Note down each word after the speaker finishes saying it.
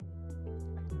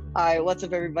All right, what's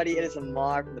up, everybody? It is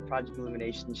Amar from the Project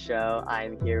Illumination Show. I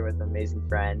am here with an amazing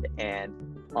friend, and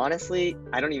honestly,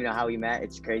 I don't even know how we met.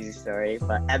 It's a crazy story,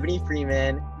 but Ebony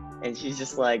Freeman, and she's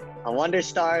just like a wonder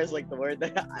star is like the word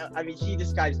that I mean, she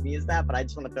describes me as that, but I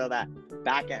just want to throw that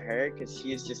back at her because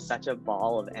she is just such a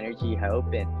ball of energy,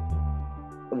 hope, and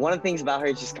one of the things about her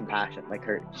is just compassion. Like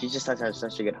she's just has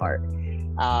such a good heart.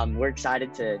 We're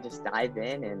excited to just dive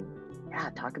in and yeah,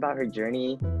 talk about her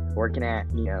journey working at,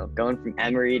 going from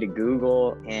Emory to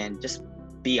Google and just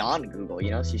beyond Google.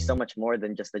 She's so much more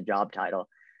than just the job title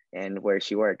and where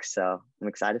she works. So I'm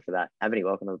excited for that. Ebony,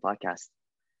 welcome to the podcast.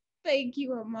 Thank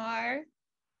you, Amar.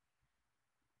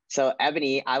 So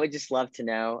Ebony, I would just love to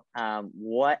know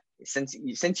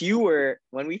since you were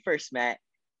when we first met,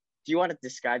 do you want to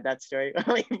describe that story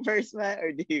when we first met,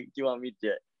 or do you want me to do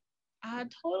it?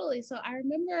 Totally. So I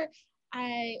remember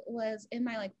I was in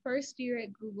my first year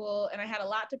at Google and I had a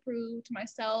lot to prove to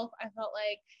myself. I felt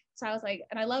like, so I was like,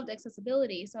 and I loved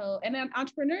accessibility. So, and then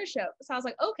entrepreneurship. So I was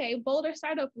like, okay, Boulder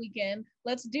Startup Weekend,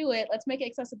 let's do it. Let's make it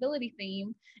accessibility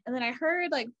themed. And then I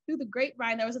heard through the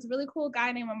grapevine, there was this really cool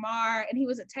guy named Amar and he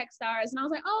was at Techstars. And I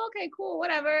was like, oh, okay, cool,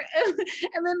 whatever. And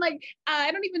then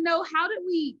I don't even know, how did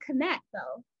we connect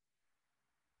though?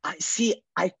 I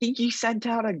think you sent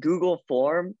out a Google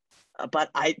form,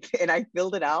 but I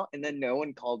filled it out and then no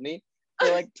one called me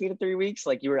for 2 to 3 weeks.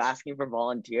 Like you were asking for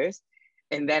volunteers.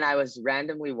 And then I was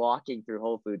randomly walking through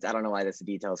Whole Foods. I don't know why this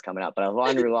detail is coming up, but I was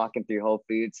randomly walking through Whole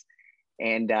Foods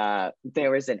and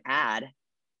there was an ad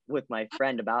with my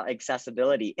friend about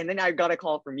accessibility. And then I got a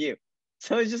call from you.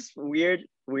 So it's just weird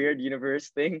universe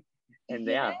thing. And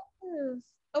Yes.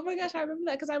 Oh my gosh, I remember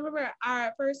that because I remember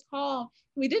our first call.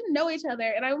 We didn't know each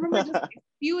other, and I remember just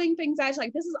spewing things at you,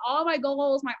 like, this is all my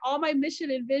goals, all my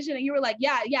mission and vision. And you were like,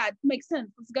 yeah, it makes sense.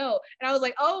 Let's go. And I was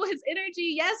like, oh, his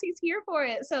energy, yes, he's here for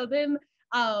it. So then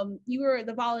you were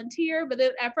the volunteer, but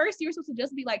then at first you were supposed to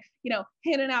just be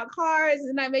handing out cards,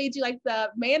 and I made you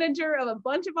the manager of a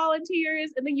bunch of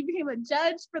volunteers, and then you became a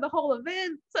judge for the whole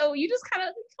event. So you just kind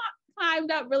of climbed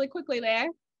up really quickly there.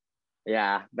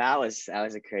 Yeah, that was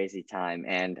a crazy time.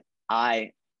 And the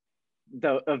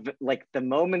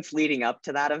moments leading up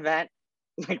to that event,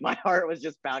 my heart was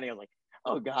just pounding. I was like,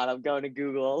 oh God, I'm going to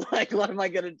Google. What am I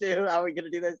going to do? How are we going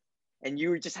to do this? And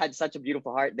you just had such a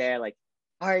beautiful heart there. All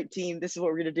right, team, this is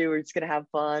what we're going to do. We're just going to have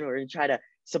fun. We're going to try to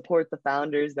support the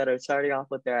founders that are starting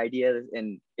off with their ideas.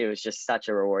 And it was just such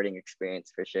a rewarding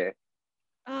experience for sure.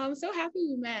 I'm so happy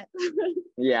we met.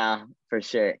 Yeah, for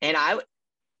sure. And I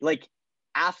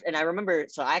remember,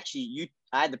 so I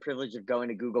had the privilege of going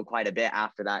to Google quite a bit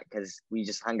after that because we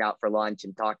just hung out for lunch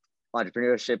and talked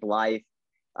entrepreneurship, life.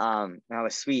 That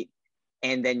was sweet.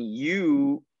 And then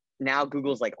now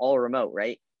Google's all remote,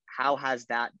 right? How has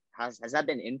that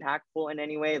been impactful in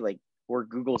any way? Were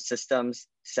Google systems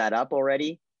set up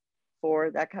already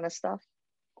for that kind of stuff?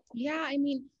 Yeah, I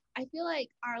mean, I feel like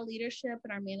our leadership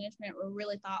and our management were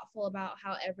really thoughtful about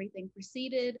how everything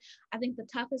proceeded. I think the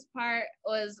toughest part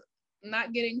was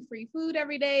not getting free food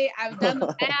every day. I've done the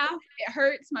math. It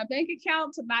hurts my bank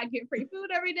account to not get free food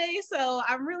every day. So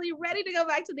I'm really ready to go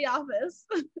back to the office.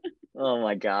 Oh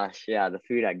my gosh. Yeah, the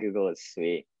food at Google is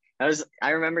sweet.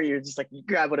 I remember you're just you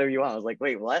grab whatever you want. I was like,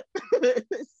 wait, what?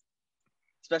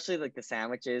 Especially the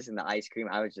sandwiches and the ice cream.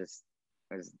 I was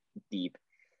deep.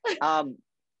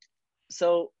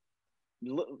 So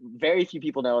very few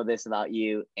people know this about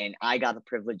you, and I got the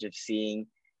privilege of seeing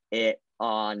it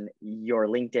on your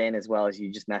LinkedIn as well as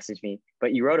you just messaged me.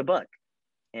 But you wrote a book,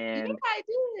 and yeah, I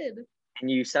did. And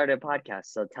you started a podcast.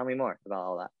 So tell me more about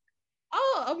all that.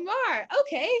 Oh, Amar.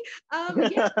 Okay.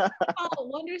 Yeah, it's called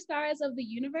Wonder Stars of the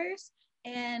Universe.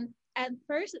 And at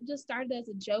first, it just started as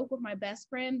a joke with my best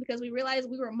friend because we realized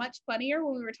we were much funnier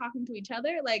when we were talking to each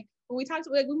other. When we talked,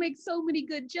 we make so many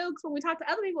good jokes. When we talk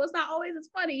to other people, it's not always as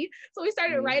funny. So we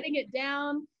started writing it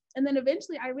down. And then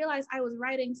eventually I realized I was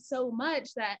writing so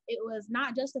much that it was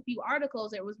not just a few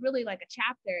articles. It was really like a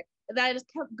chapter that I just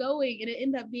kept going. And it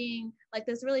ended up being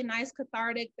this really nice,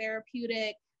 cathartic,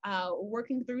 therapeutic,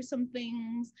 working through some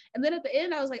things. And then at the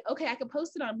end, I was like, okay, I could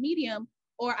post it on Medium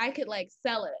or I could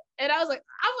sell it. And I was like,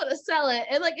 I'm going to sell it.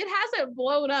 And it hasn't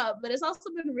blown up, but it's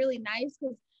also been really nice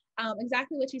because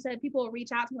exactly what you said, people will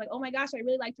reach out to me oh my gosh, I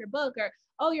really liked your book, or,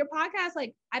 oh, your podcast.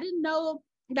 I didn't know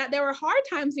that there were hard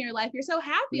times in your life. You're so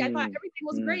happy. I thought everything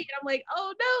was great. And I'm like,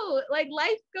 oh no,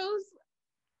 life goes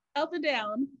up and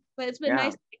down, but it's been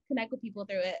nice to connect with people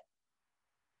through it.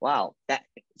 Wow.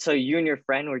 So you and your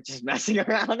friend were just messing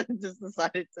around and just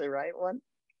decided to write one?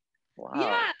 Wow.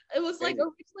 Yeah, it was like Crazy.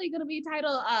 originally gonna be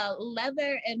titled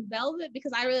Leather and Velvet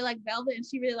because I really like velvet and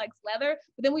she really likes leather.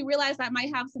 But then we realized that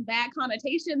might have some bad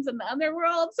connotations in the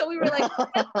underworld. So we were like,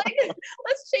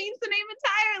 let's change the name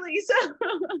entirely.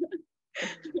 So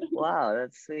Wow,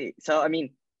 that's sweet. So, I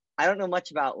mean, I don't know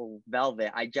much about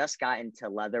velvet. I just got into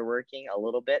leatherworking a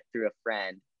little bit through a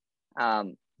friend.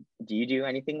 Um, do you do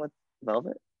anything with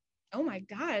velvet? oh my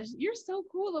gosh, you're so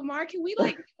cool, Lamar. Can we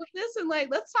like put this and like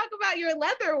let's talk about your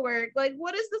leather work? Like,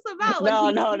 what is this about? Like, do No,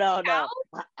 you no, make no, no.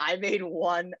 cows? I made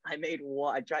one. I made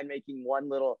one. I tried making one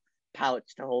little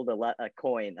pouch to hold a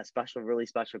coin, a special, really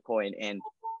special coin, and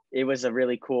it was a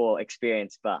really cool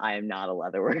experience. But I am not a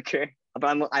leather worker.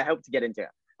 But I hope to get into it.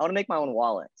 I want to make my own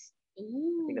wallets. I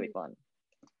think that'd Ooh, be fun.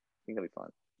 I think that'd be fun.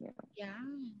 Yeah.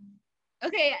 yeah.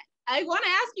 Okay, I want to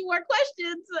ask you more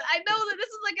questions. I know that this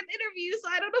is like an interview, so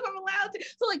I don't know if I'm allowed to.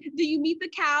 So, like, do you meet the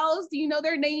cows? Do you know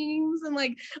their names? And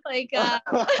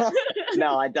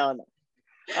No, I don't.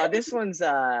 This one's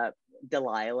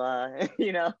Delilah.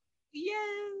 You know.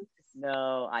 yes.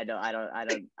 No, I don't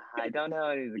know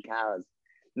any of the cows.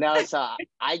 No, so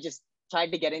I just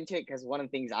tried to get into it because one of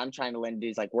the things I'm trying to learn to do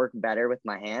is like work better with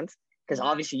my hands. Because Yeah,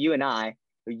 obviously you and I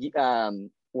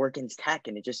work in tech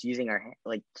and it's just using our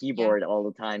like yeah, keyboard all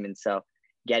the time. And so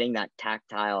getting that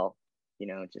tactile,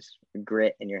 just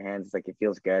grit in your hands, like it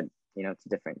feels good. It's a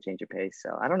different change of pace.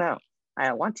 So I don't know.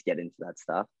 I want to get into that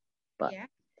stuff, but yeah.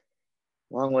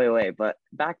 long way away. But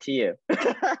back to you.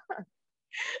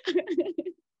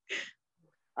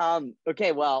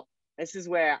 Okay, well, this is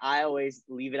where I always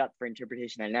leave it up for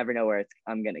interpretation. I never know where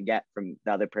I'm gonna get from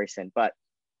the other person. But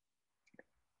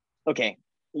okay,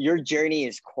 your journey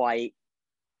is quite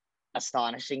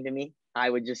astonishing to me, I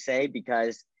would just say,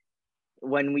 because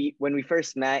when we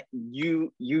first met,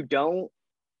 you don't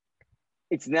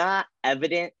it's not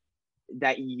evident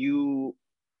that you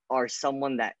are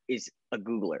someone that is a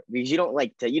Googler because you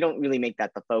don't really make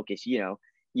that the focus, you don't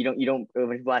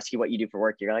when people ask you what you do for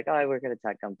work, you're like, oh, I work at a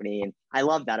tech company. And I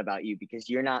love that about you because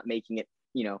you're not making it,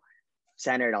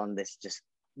 centered on this just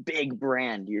big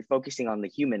brand. You're focusing on the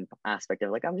human aspect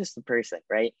of like, I'm just a person,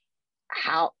 right?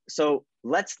 How so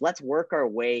let's work our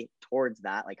way towards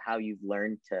that, like how you've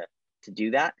learned to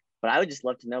do that. But I would just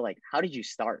love to know, like, how did you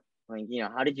start? Like,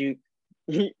 how did you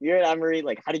you're at Emory,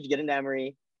 like how did you get into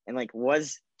Emory? And like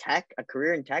was a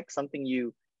career in tech something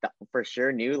you for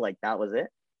sure knew like that was it?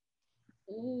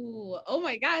 Ooh, oh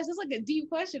my gosh, that's like a deep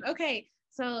question. Okay,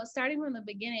 so starting from the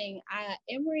beginning,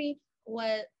 Emory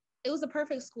was it was a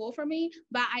perfect school for me,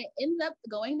 but I ended up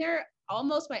going there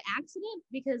almost by accident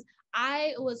because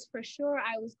I was for sure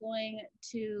I was going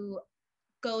to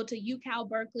go to UCal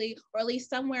Berkeley or at least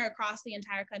somewhere across the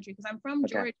entire country because I'm from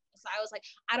Okay. Georgia. So I was like,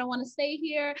 I don't want to stay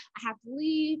here. I have to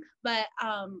leave. But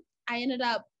I ended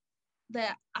up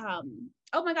that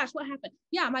oh my gosh, what happened?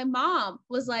 Yeah, my mom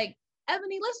was like,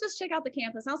 Ebony, let's just check out the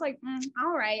campus. And I was like,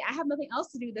 all right, I have nothing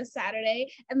else to do this Saturday.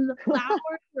 And the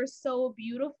flowers were so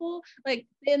beautiful. Like,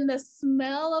 in the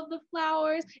smell of the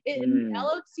flowers, it Mm,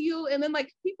 envelops you. And then,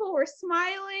 like, people were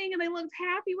smiling and they looked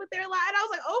happy with their life. And I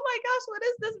was like, oh my gosh, what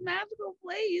is this magical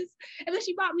place? And then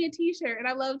she bought me a t shirt, and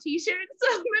I love t shirts.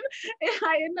 So then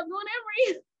I ended up going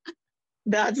Emory.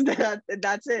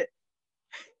 that's it.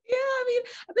 Yeah, I mean,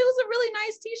 it was a really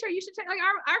nice t-shirt. You should check. Like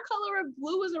our color of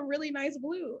blue is a really nice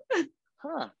blue.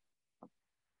 Huh.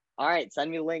 All right, send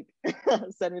me the link.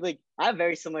 Send me the link. I have a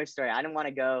very similar story. I didn't want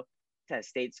to go to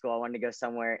state school. I wanted to go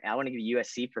somewhere. I want to go to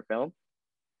USC for film.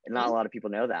 And not a Ooh, lot of people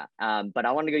know that. But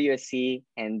I wanted to go to USC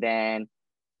and then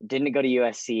didn't go to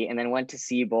USC and then went to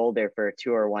see Boulder for a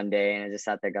tour one day. And I just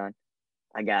sat there going,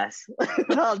 I guess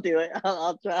I'll do it.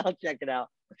 I'll try. I'll check it out.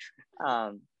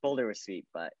 Boulder was sweet,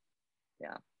 but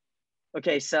yeah.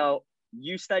 Okay, so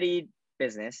you studied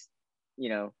business. You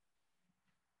know,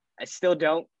 I still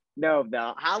don't know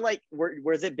though. How like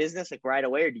was it business like right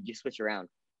away, or did you switch around?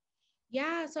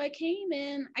 yeah. So I came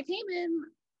in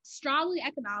strongly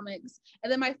economics,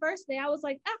 and then my first day I was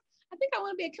like, I think I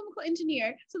want to be a chemical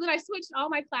engineer. So then I switched all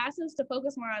my classes to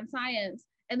focus more on science.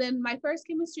 And then my first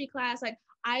chemistry class, like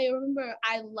I remember,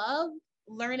 I loved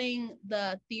learning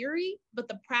the theory, but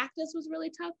the practice was really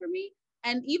tough for me.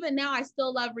 And even now, I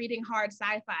still love reading hard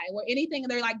sci-fi or anything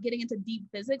they're like getting into deep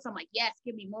physics. I'm like, yes,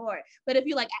 give me more. But if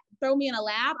you like throw me in a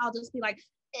lab, I'll just be like,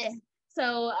 eh.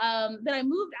 So then I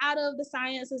moved out of the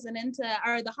sciences and into,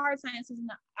 or the hard sciences and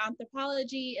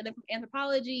anthropology, and then from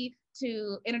anthropology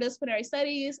to interdisciplinary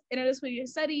studies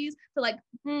to like,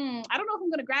 I don't know if I'm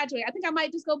going to graduate. I think I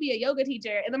might just go be a yoga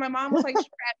teacher. And then my mom was like, sure,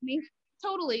 me.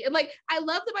 Totally. And like, I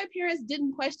love that my parents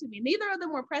didn't question me. Neither of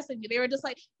them were pressing me. They were just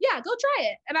like, yeah, go try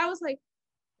it. And I was like,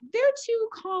 they're too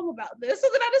calm about this. So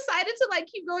then I decided to like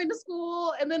keep going to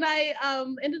school. And then I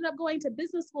ended up going to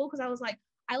business school because I was like,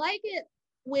 I like it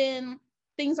when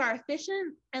things are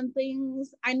efficient and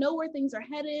things, I know where things are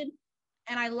headed.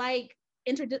 And I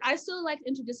still like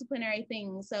interdisciplinary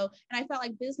things. So, and I felt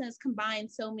like business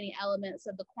combines so many elements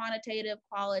of the quantitative,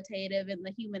 qualitative, and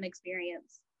the human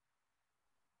experience.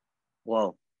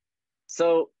 Whoa.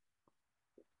 So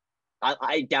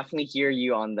I definitely hear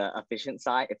you on the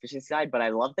efficiency side, but I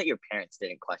love that your parents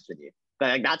didn't question you. But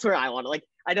like, that's where I want to like.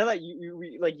 I know that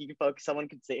like you can focus. Someone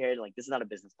could sit here and like this is not a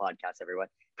business podcast, everyone.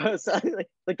 But so,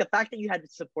 like the fact that you had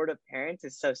supportive parents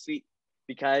is so sweet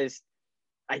because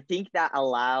I think that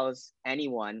allows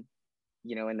anyone,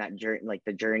 in that journey, like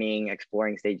the journeying,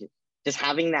 exploring stage, just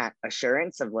having that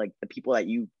assurance of like the people that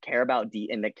you care about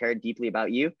and that care deeply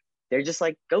about you. They're just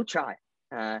like, go try.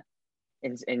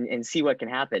 And see what can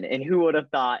happen. And who would have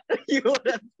thought you would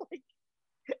have like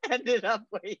ended up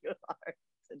where you are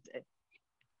today?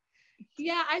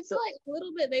 Yeah, I feel like a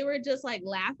little bit they were just like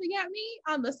laughing at me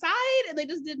on the side and they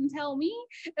just didn't tell me.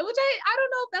 And which I don't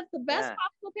know if that's the best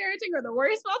possible parenting or the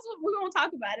worst possible. We won't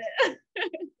talk about it.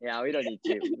 Yeah, we don't need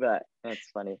to, but that's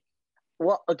funny.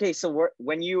 Well, okay, so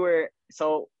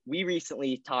we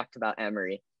recently talked about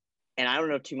Emory, and I don't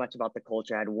know too much about the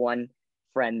culture. I had one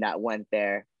friend that went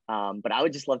there. But I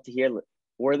would just love to hear,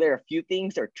 were there a few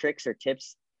things or tricks or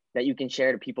tips that you can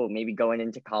share to people maybe going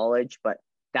into college, but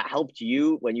that helped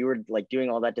you when you were like doing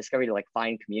all that discovery to like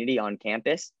find community on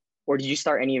campus? Or did you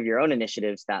start any of your own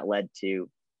initiatives that led to,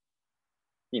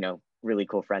 really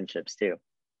cool friendships too?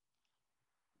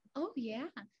 Oh yeah.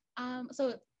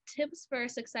 So tips for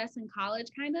success in college,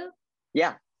 kind of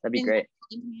Yeah, that'd be in great.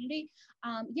 community.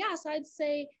 Yeah, so I'd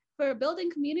say for building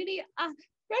community,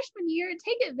 freshman year,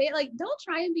 take it like don't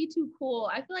try and be too cool.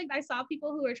 I feel like I saw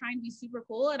people who were trying to be super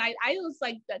cool, and I was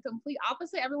like the complete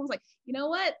opposite. Everyone's like, you know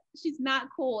what? She's not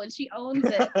cool, and she owns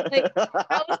it. Like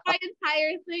that was my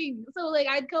entire thing. So like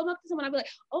I'd come up to someone, I'd be like,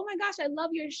 oh my gosh, I love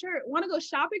your shirt. Want to go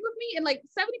shopping with me? And like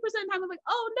 70% of the time, I'm like,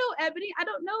 oh no, Ebony, I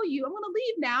don't know you. I'm gonna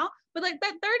leave now. But like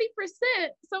that 30%,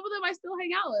 some of them I still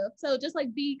hang out with. So just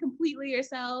like be completely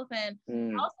yourself, and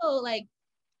also like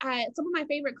some of my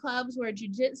favorite clubs were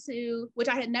jujitsu, which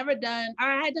I had never done.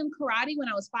 I had done karate when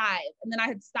I was 5, and then I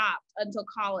had stopped until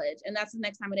college, and that's the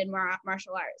next time I did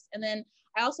martial arts. And then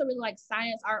I also really like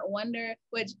science, art, wonder,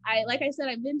 which like I said,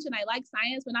 I mentioned I like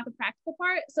science, but not the practical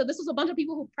part. So this was a bunch of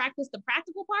people who practiced the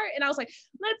practical part, and I was like,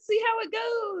 let's see how it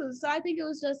goes. So I think it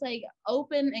was just like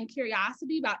open and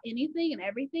curiosity about anything and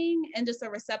everything, and just a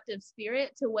receptive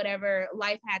spirit to whatever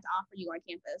life had to offer you on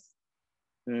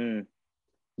campus.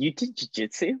 You did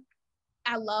jiu-jitsu?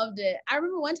 I loved it. I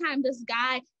remember one time this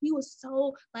guy, he was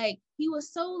so like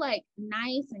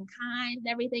nice and kind and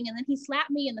everything. And then he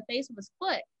slapped me in the face with his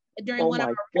foot during one of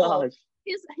our rolls.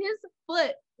 His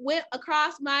foot went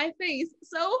across my face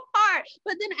so hard.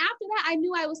 But then after that, I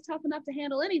knew I was tough enough to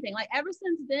handle anything. Like ever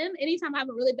since then, anytime I have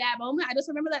a really bad moment, I just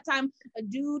remember that time a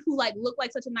dude who like looked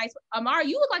like such a nice Amar,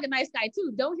 you look like a nice guy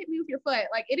too. Don't hit me with your foot.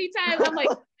 Like anytime I'm like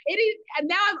and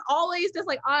now I'm always just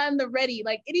like on the ready.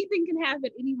 Like anything can happen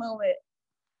any moment.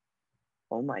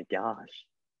 Oh my gosh,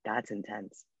 that's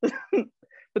intense.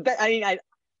 But that, I mean,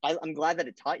 I'm glad that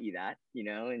it taught you that,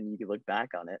 and you can look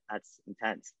back on it. That's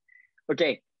intense.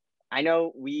 Okay, I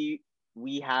know we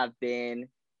have been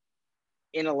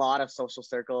in a lot of social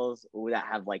circles that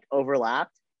have like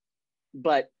overlapped,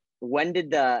 but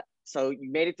so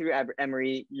you made it through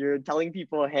Emory, you're telling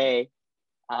people, hey,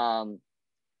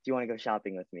 do you want to go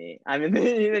shopping with me? I mean,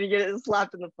 then you get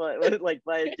slapped in the foot with like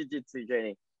by jiu-jitsu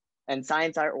training. And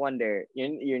science, art, wonder,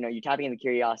 you're tapping into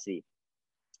curiosity.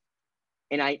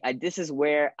 And I this is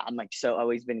where I'm like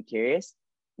always been curious.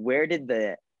 Where did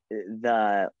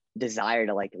the desire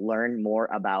to like learn more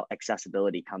about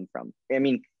accessibility come from? I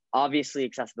mean, obviously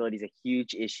accessibility is a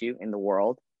huge issue in the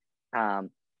world,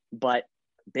 but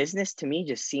business to me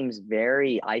just seems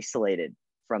very isolated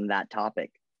from that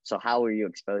topic. So how were you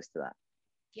exposed to that?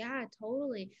 Yeah,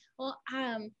 totally. Well,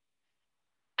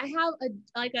 I have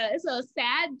it's a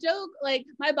sad joke. Like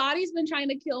my body's been trying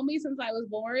to kill me since I was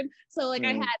born. So like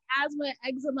I had asthma,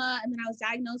 eczema, and then I was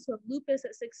diagnosed with lupus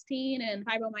at 16 and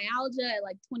fibromyalgia at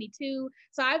like 22.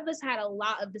 So I've just had a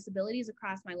lot of disabilities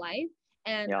across my life.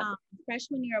 And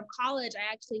freshman year of college,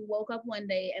 I actually woke up one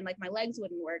day and like my legs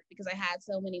wouldn't work because I had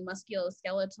so many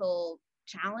musculoskeletal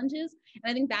challenges.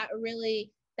 And I think that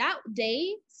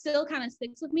day still kind of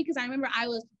sticks with me because I remember I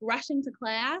was rushing to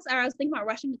class, or I was thinking about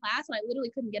rushing to class and I literally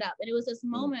couldn't get up. And it was this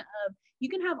moment of you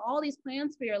can have all these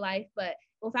plans for your life, but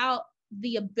without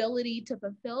the ability to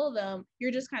fulfill them,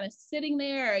 you're just kind of sitting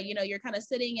there, or, you're kind of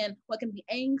sitting in what can be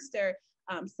angst or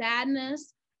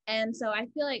sadness. And so I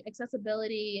feel like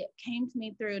accessibility came to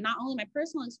me through not only my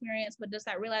personal experience, but just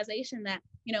that realization that,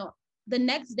 the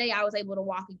next day I was able to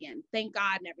walk again, thank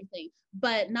God and everything.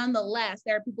 But nonetheless,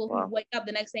 there are people who Wow. wake up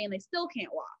the next day and they still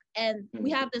can't walk. And we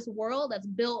Mhm. have this world that's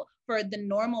built for the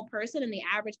normal person and the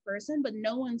average person, but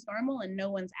no one's normal and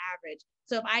no one's average.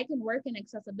 So if I can work in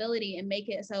accessibility and make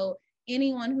it so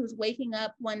anyone who's waking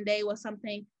up one day with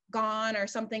something gone or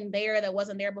something there that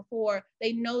wasn't there before,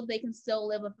 they know they can still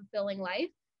live a fulfilling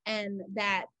life and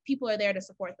that people are there to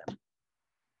support them.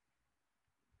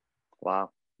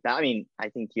 Wow. I mean, I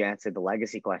think you answered the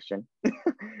legacy question.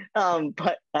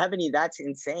 But Ebony, that's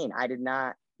insane. I did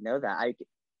not know that.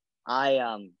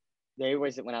 There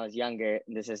was when I was younger.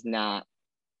 This is not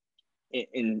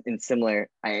in similar.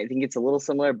 I think it's a little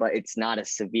similar, but it's not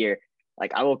as severe.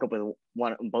 Like I woke up with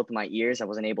both of my ears. I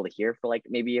wasn't able to hear for like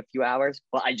maybe a few hours,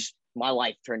 but my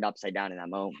life turned upside down in that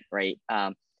moment, right?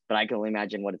 But I can only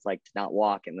imagine what it's like to not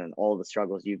walk, and then all the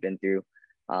struggles you've been through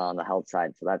on the health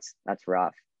side. So that's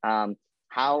rough.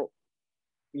 How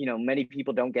many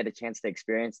people don't get a chance to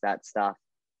experience that stuff.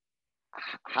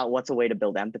 What's a way to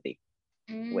build empathy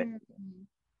with?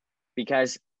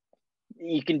 Because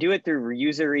you can do it through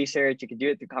user research, you can do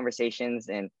it through conversations,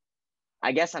 and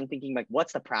I guess I'm thinking like,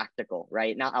 what's the practical,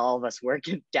 right? Not all of us work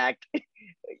in tech,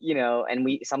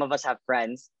 and some of us have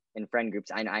friends in friend groups.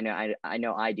 I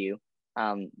know I do,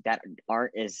 that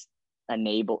aren't as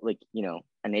enabled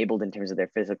in terms of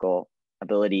their physical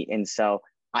ability, and so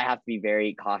I have to be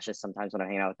very cautious sometimes when I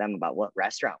hang out with them about what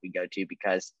restaurant we go to,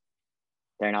 because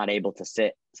they're not able to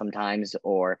sit sometimes.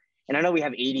 And I know we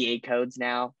have ADA codes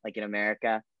now, like in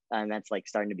America, and that's like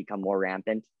starting to become more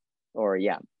rampant. Or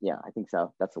yeah, I think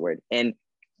so. That's the word. And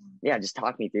yeah, just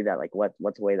talk me through that. Like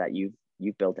what's a way that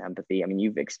you've built empathy? I mean,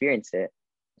 you've experienced it,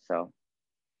 so.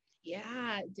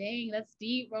 Yeah, dang, that's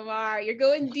deep, Ramar. You're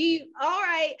going deep. All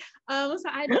right. So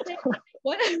I'd say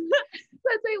what I'd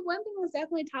say one thing that's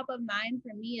definitely top of mind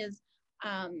for me is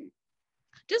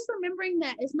just remembering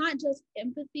that it's not just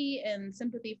empathy and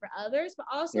sympathy for others, but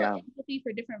also empathy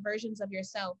for different versions of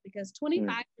yourself, because 25%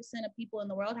 of people in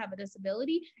the world have a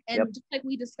disability. And just like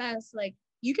we discussed, like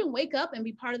you can wake up and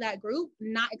be part of that group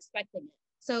not expecting it.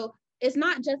 So it's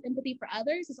not just empathy for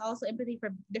others, it's also empathy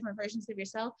for different versions of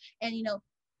yourself. And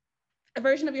a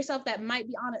version of yourself that might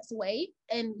be on its way,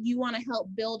 and you want to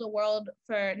help build a world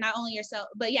for not only yourself,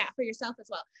 but for yourself as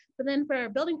well. But then for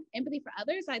building empathy for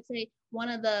others, I'd say one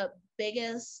of the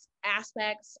biggest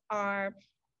aspects are,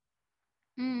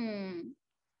 I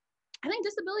think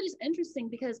disability is interesting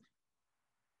because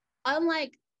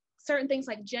unlike certain things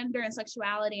like gender and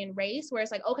sexuality and race, where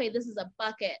it's like, okay, this is a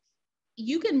bucket,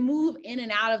 you can move in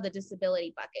and out of the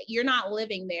disability bucket. You're not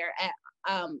living there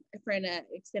for an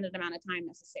extended amount of time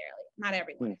necessarily, not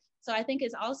everyone. So I think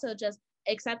it's also just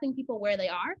accepting people where they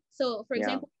are. So for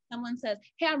example, someone says,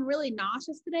 hey, I'm really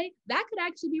nauseous today, that could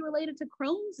actually be related to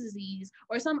Crohn's disease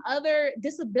or some other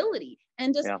disability.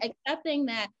 And just accepting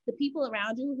that the people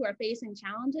around you who are facing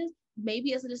challenges,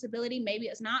 maybe it's a disability, maybe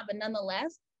it's not, but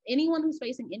nonetheless, anyone who's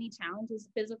facing any challenges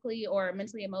physically or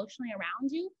mentally, emotionally around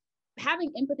you,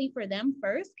 having empathy for them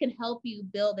first can help you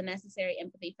build the necessary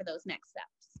empathy for those next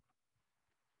steps.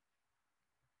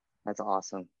 That's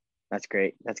awesome. That's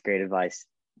great. That's great advice.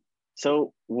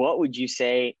 So what would you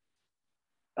say,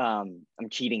 I'm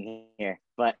cheating here,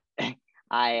 but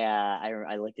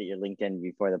I looked at your LinkedIn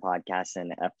before the podcast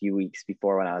and a few weeks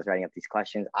before when I was writing up these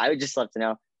questions. I would just love to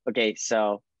know, okay,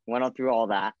 so went on through all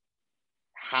that.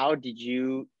 How did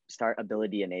you start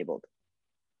Ability Enabled?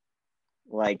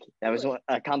 Like that was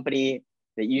a company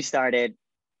that you started.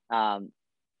 Tell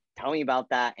me about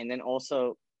that. And then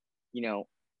also,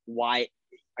 why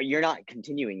you're not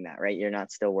continuing that, right? You're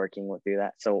not still working through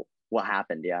that. So what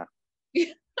happened? Yeah.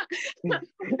 How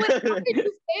did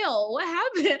you fail? What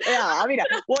happened? I mean,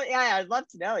 I'd love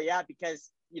to know. Yeah,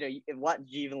 because what did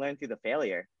you even learn through the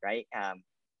failure, right?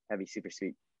 That'd be super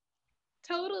sweet.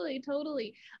 Totally.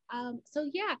 So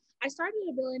I started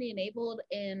Ability Enabled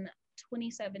in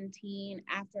 2017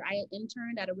 after I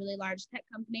interned at a really large tech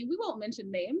company. We won't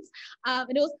mention names.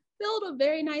 And it was filled with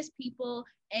very nice people.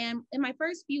 And in my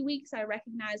first few weeks, I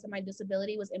recognized that my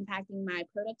disability was impacting my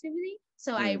productivity.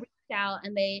 So I reached out,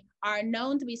 and they are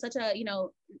known to be such a,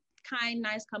 kind,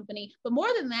 nice company. But more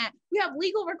than that, we have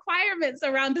legal requirements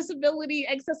around disability,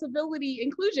 accessibility,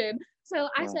 inclusion. So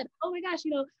I said, oh my gosh,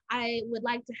 I would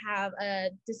like to have a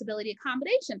disability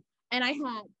accommodation. And I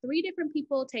had 3 different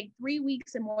people take 3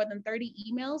 weeks and more than 30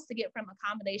 emails to get from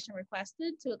accommodation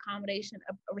requested to accommodation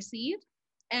received.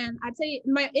 And I'd say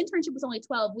my internship was only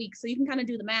 12 weeks. So you can kind of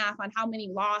do the math on how many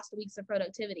lost weeks of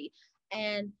productivity.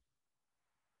 And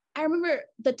I remember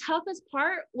the toughest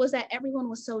part was that everyone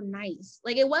was so nice.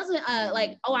 Like it wasn't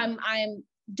like, oh, I'm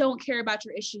don't care about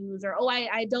your issues, or oh,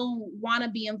 I don't want to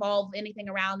be involved in anything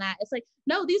around that. It's like,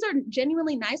 no, these are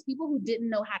genuinely nice people who didn't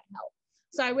know how to help.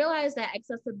 So I realized that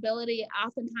accessibility,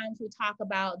 oftentimes we talk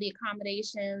about the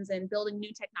accommodations and building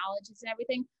new technologies and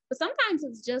everything, but sometimes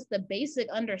it's just the basic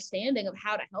understanding of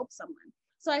how to help someone.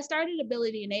 So I started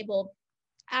Ability Enabled.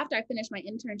 After I finished my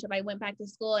internship, I went back to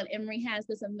school, and Emory has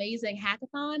this amazing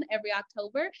hackathon every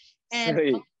October. And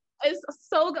Sweet. it's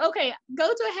so okay. Go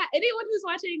to anyone who's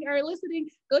watching or listening,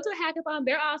 go to a hackathon.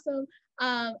 They're awesome.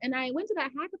 And I went to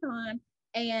that hackathon,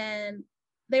 and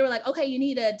they were like, okay, you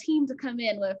need a team to come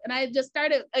in with. And I just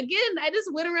started again. I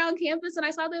just went around campus, and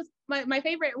I saw this my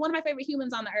favorite, one of my favorite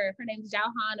humans on the earth. Her name's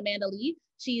Jauhan Amanda Lee.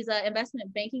 She's an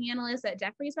investment banking analyst at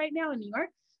Jefferies right now in New York.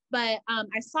 But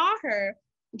I saw her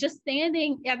just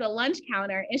standing at the lunch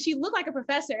counter, and she looked like a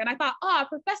professor. And I thought, oh, a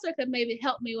professor could maybe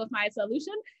help me with my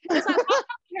solution. And so I walked up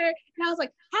to her, and I was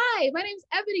like, hi, my name's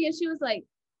Ebony. And she was like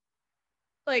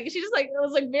she just like, it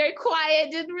was like very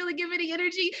quiet, didn't really give any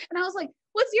energy. And I was like,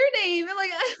 what's your name? And like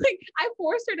I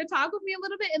forced her to talk with me a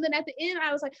little bit. And then at the end,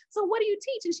 I was like, so what do you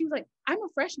teach? And she was like, I'm a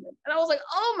freshman. And I was like,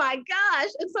 oh my gosh.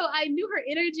 And so I knew her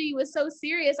energy was so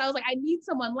serious. I was like, I need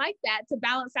someone like that to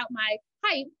balance out my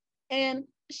hype. And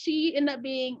she ended up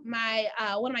being my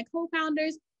one of my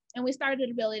co-founders, and we started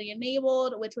Ability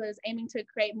Enabled, which was aiming to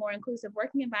create more inclusive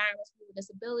working environments for people with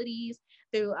disabilities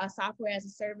through a software as a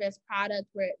service product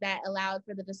that allowed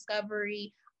for the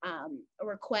discovery,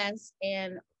 request,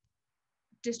 and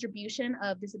distribution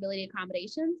of disability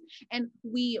accommodations. And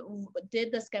we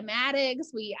did the schematics.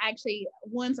 We actually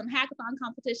won some hackathon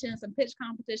competitions, some pitch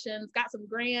competitions, got some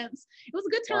grants. It was a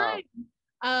good time.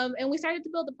 Wow. And we started to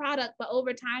build the product, but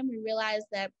over time we realized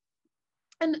that,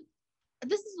 and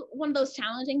this is one of those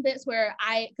challenging bits where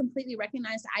I completely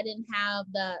recognized I didn't have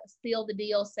the seal the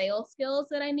deal sales skills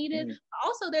that I needed. Mm.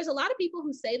 Also, there's a lot of people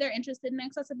who say they're interested in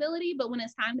accessibility, but when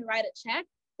it's time to write a check,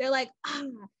 they're like,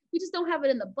 we just don't have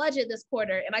it in the budget this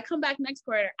quarter. And I come back next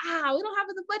quarter, we don't have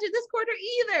it in the budget this quarter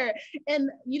either. And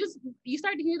you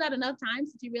start to hear that enough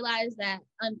times that you realize that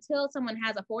until someone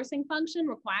has a forcing function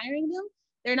requiring them,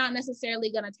 they're not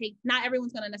necessarily going to not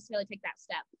everyone's going to necessarily take that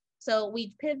step. So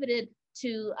we pivoted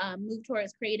to move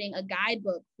towards creating a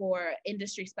guidebook for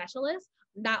industry specialists,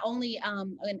 not only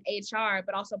in HR,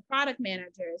 but also product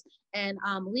managers and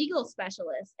legal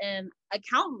specialists and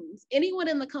accountants, anyone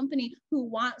in the company who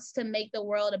wants to make the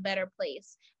world a better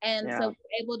place. And so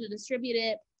we're able to distribute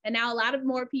it. And now a lot of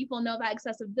more people know about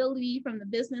accessibility from the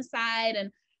business side. And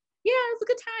yeah, it's a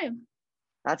good time.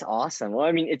 That's awesome. Well,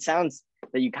 I mean, it sounds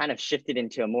that you kind of shifted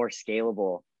into a more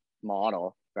scalable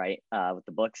model, right? With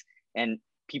the books, and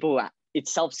people,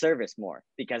 it's self-service more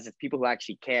because it's people who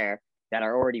actually care that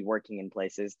are already working in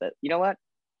places that, you know what,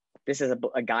 this is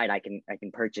a guide I can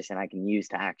purchase and I can use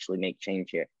to actually make change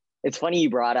here. It's funny you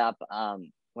brought up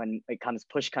when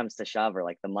push comes to shove, or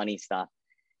like the money stuff.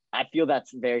 I feel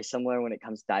that's very similar when it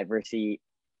comes to diversity,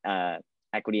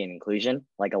 equity, and inclusion.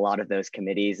 Like a lot of those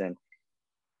committees and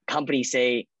companies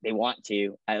say they want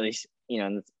to, at least,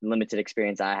 in the limited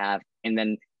experience I have. And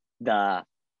then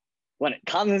when it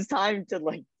comes time to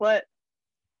like put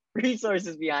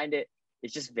resources behind it,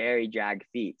 it's just very drag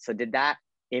feet. So did that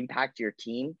impact your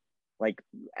team? Like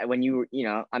when you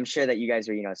were, I'm sure that you guys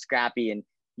are, scrappy, and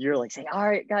you're like saying, all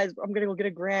right, guys, I'm going to go get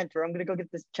a grant, or I'm going to go get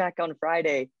this check on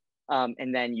Friday.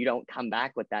 And then you don't come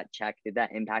back with that check. Did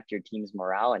that impact your team's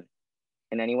morale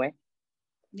in any way?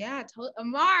 Yeah,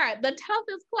 Amar, the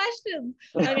toughest questions.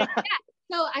 Okay, yeah.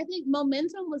 So I think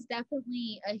momentum was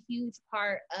definitely a huge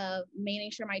part of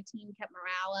making sure my team kept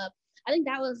morale up. I think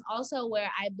that was also where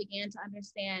I began to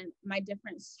understand my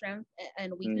different strength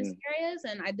and weakness areas.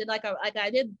 And I did I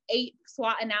did 8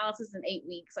 SWOT analysis in 8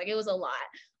 weeks. Like, it was a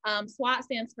lot. SWOT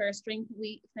stands for strength,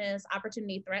 weakness,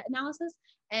 opportunity, threat analysis.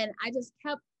 And I just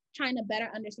kept trying to better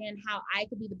understand how I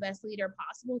could be the best leader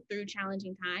possible through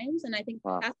challenging times. And I think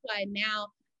that's why now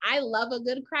I love a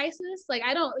good crisis. Like,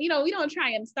 I don't, we don't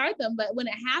try and start them, but when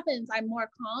it happens, I'm more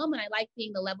calm, and I like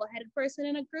being the level-headed person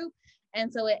in a group.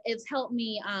 And so it's helped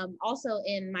me also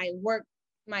in my work,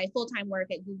 my full-time work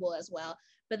at Google as well.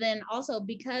 But then also,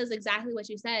 because exactly what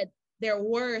you said, there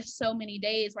were so many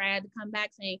days where I had to come back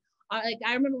saying, like,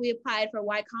 I remember we applied for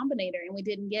Y Combinator and we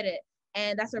didn't get it.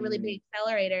 And that's a really big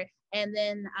accelerator. And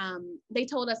then they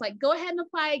told us, like, go ahead and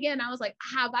apply again. I was like,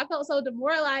 I felt so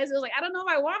demoralized. It was like, I don't know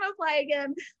if I want to apply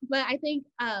again. But I think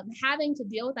having to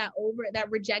deal with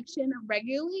that rejection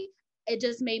regularly, it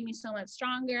just made me so much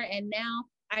stronger. And now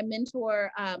I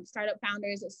mentor startup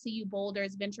founders at CU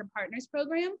Boulder's Venture Partners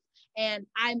program, and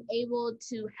I'm able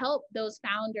to help those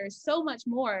founders so much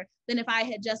more than if I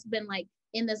had just been like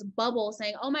in this bubble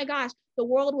saying, oh my gosh, the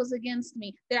world was against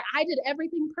me. There, I did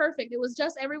everything perfect. It was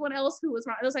just everyone else who was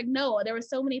wrong. It was like, no, there were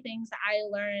so many things that I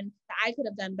learned that I could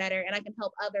have done better, and I can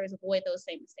help others avoid those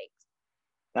same mistakes.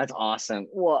 That's awesome.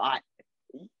 Well,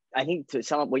 I think to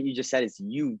sum up what you just said is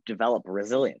you develop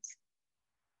resilience.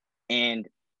 And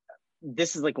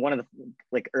this is like one of the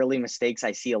like early mistakes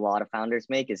I see a lot of founders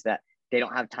make is that they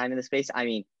don't have time in the space. I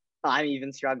mean, I'm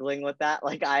even struggling with that.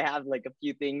 Like I have like a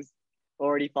few things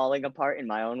already falling apart in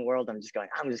my own world. I'm just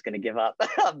going to give up.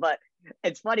 But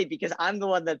it's funny because I'm the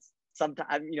one that's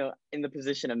sometimes, in the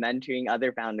position of mentoring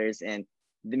other founders, and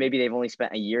maybe they've only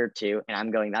spent a year or two, and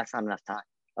I'm going, that's not enough time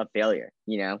of failure,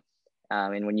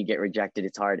 and when you get rejected,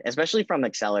 it's hard, especially from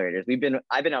accelerators.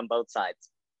 I've been on both sides.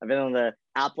 I've been on the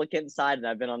applicant side and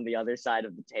I've been on the other side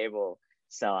of the table.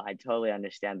 So I totally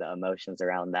understand the emotions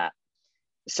around that.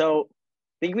 So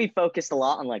I think we focused a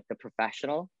lot on like the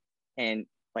professional and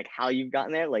like how you've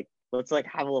gotten there. Like, let's like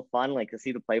have a little fun, like to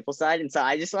see the playful side. And so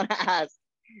I just want to ask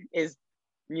is,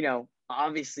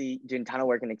 obviously doing a ton of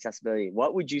work in accessibility.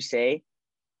 What would you say?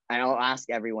 And I'll ask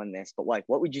everyone this, but like,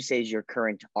 what would you say is your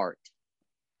current art?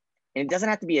 And it doesn't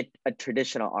have to be a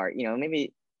traditional art,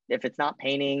 maybe if it's not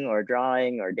painting or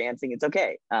drawing or dancing, it's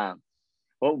okay. How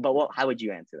would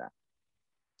you answer that?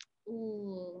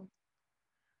 Ooh.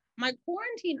 My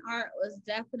quarantine art was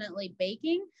definitely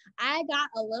baking. I got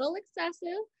a little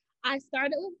excessive. I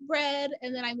started with bread,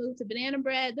 and then I moved to banana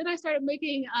bread. Then I started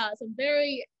making some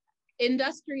very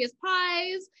industrious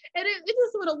pies, and it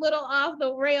just went a little off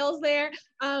the rails there.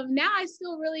 Now I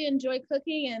still really enjoy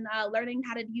cooking and learning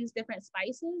how to use different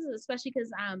spices, especially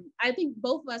because I think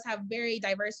both of us have very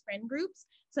diverse friend groups,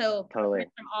 so totally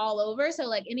from all over. So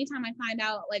like anytime I find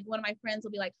out, like one of my friends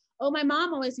will be like, oh, my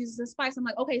mom always uses this spice, I'm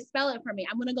like, okay, spell it for me,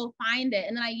 I'm gonna go find it.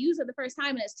 And then I use it the first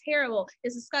time and it's terrible,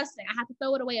 it's disgusting, I have to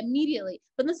throw it away immediately.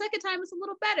 But the second time it's a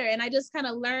little better, and I just kind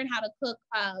of learn how to cook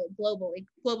global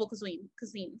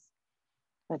cuisines.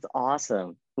 That's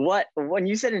awesome. When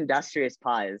you said industrious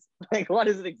pies, like what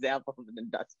is an example of an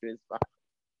industrious pie?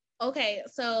 Okay,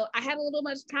 so I had too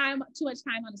much time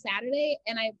on a Saturday,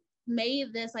 and I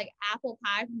made this like apple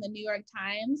pie from the New York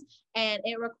Times, and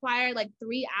it required like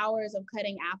 3 hours of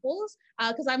cutting apples.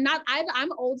 Because I'm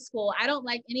old school. I don't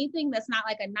like anything that's not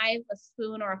like a knife, a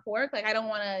spoon, or a fork. Like I don't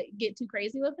want to get too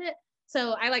crazy with it.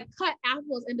 So I like cut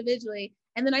apples individually,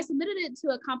 and then I submitted it to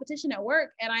a competition at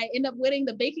work, and I ended up winning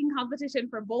the baking competition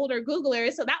for Boulder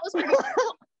Googlers. So that was pretty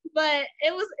cool. But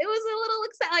it was a little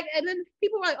exciting. Like, and then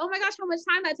people were like, "Oh my gosh, how much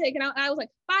time that take?" And I was like,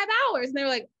 5 hours. And they were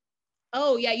like,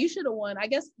 "Oh yeah, you should have won." I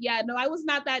guess, yeah, no, I was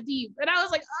not that deep. And I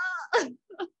was like,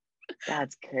 "Oh."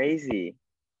 That's crazy.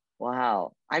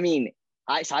 Wow. I mean,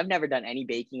 I've never done any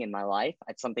baking in my life.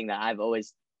 It's something that I've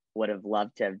always would have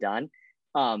loved to have done.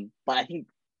 But I think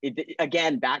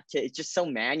again, back to, it's just so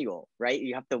manual, right?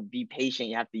 You have to be patient.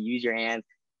 You have to use your hands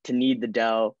to knead the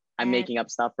dough. I'm making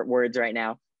up stuff for words right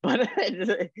now, but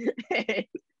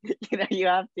you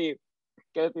have to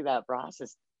go through that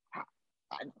process.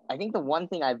 I think the one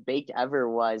thing I've baked ever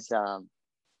was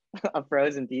a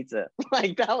frozen pizza.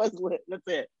 Like that was lit. That's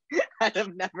it. I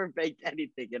have never baked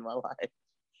anything in my life.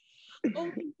 Oh my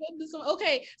goodness.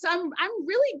 Okay, so I'm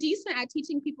really decent at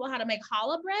teaching people how to make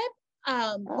challah bread,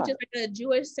 which is like a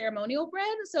Jewish ceremonial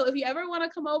bread. So if you ever want to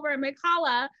come over and make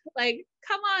challah, like,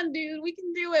 come on, dude, we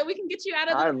can do it. We can get you out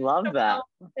of I love that.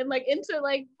 And like into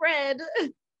like bread.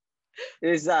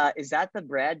 Is that the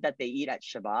bread that they eat at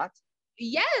Shabbat?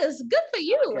 Yes, good for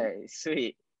you. Okay,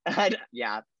 sweet.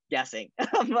 Yeah, guessing,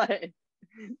 but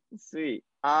sweet.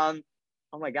 Oh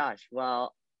my gosh.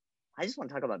 Well, I just want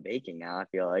to talk about baking now. I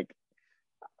feel like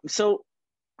so.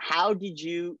 How did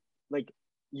you like?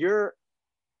 You're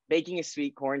baking a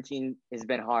sweet. Quarantine has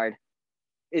been hard.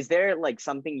 Is there like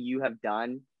something you have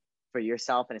done for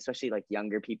yourself, and especially like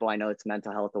younger people? I know it's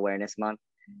Mental Health Awareness Month,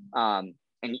 and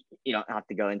you don't have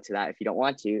to go into that if you don't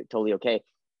want to. Totally okay.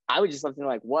 I would just love to know,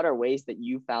 like, what are ways that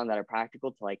you found that are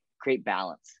practical to like create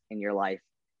balance in your life,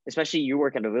 especially you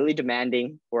work at a really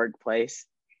demanding workplace.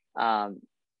 Yeah,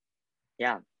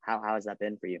 how has that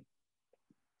been for you?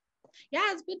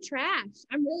 Yeah, it's been trash.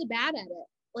 I'm really bad at it.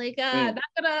 Like, Mm. not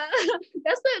gonna.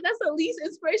 That's the least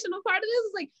inspirational part of this.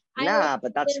 Is like, Nah,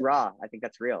 but that's raw. I think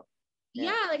that's real.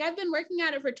 Yeah, like I've been working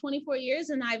at it for 24 years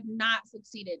and I've not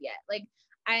succeeded yet. Like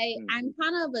I'm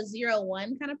kind of a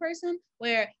 0-1 kind of person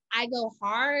where I go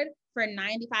hard for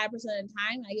 95% of the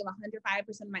time. I give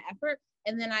 105% of my effort,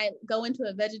 and then I go into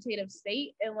a vegetative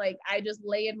state, and like I just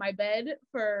lay in my bed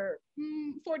for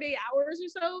 48 hours or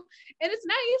so, and it's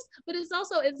nice, but it's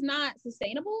not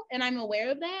sustainable, and I'm aware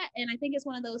of that. And I think it's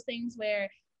one of those things where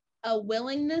a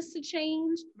willingness to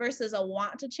change versus a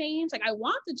want to change. Like I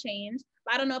want to change,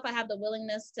 but I don't know if I have the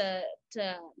willingness to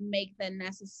make the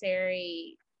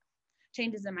necessary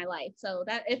changes in my life. So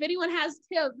that if anyone has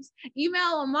tips,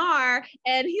 email Amar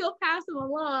and he'll pass them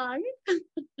along.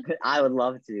 I would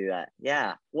love to do that.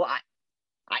 Yeah. Well,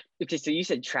 okay, so you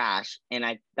said trash,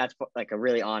 and that's like a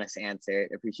really honest answer.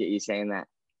 I appreciate you saying that.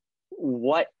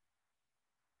 What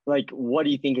what do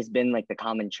you think has been like the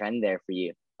common trend there for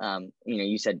you?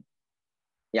 You said,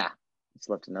 yeah, just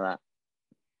love to know that.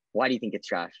 Why do you think it's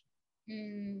trash? I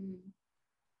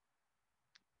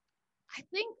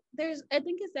think it's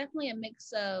definitely a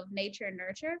mix of nature and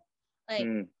nurture. Like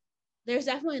there's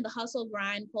definitely the hustle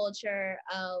grind culture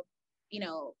of,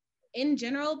 in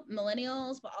general,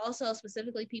 millennials, but also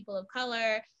specifically people of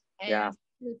color and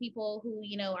people who,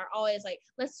 are always like,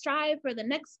 let's strive for the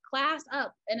next class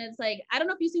up. And it's like, I don't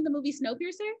know if you've seen the movie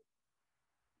Snowpiercer.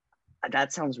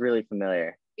 That sounds really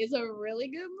familiar. It's a really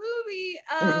good movie.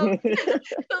 So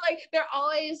like they're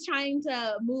always trying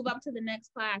to move up to the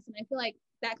next class. And I feel like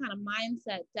that kind of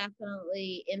mindset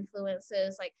definitely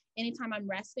influences, like anytime I'm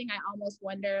resting, I almost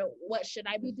wonder, what should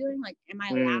I be doing? Like, am I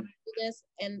allowed to do this?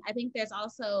 And I think there's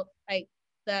also like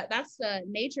that's the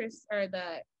nature, or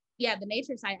the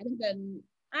nature side. I think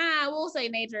we'll say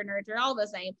nature, nurture, all the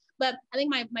same. But I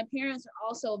think my parents are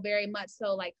also very much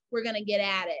so like, we're gonna get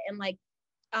at it. And like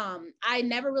I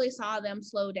never really saw them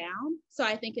slow down. So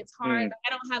I think it's hard. I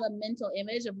don't have a mental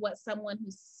image of what someone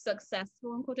who's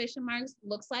successful in quotation marks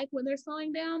looks like when they're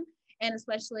slowing down. And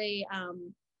especially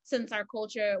since our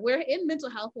culture, we're in mental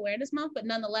health awareness month, but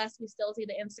nonetheless, we still see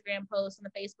the Instagram posts and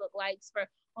the Facebook likes for,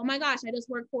 oh my gosh, I just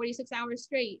worked 46 hours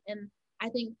straight. And I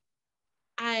think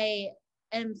I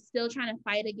am still trying to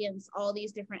fight against all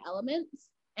these different elements.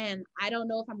 And I don't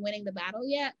know if I'm winning the battle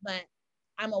yet, but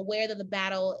I'm aware that the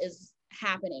battle is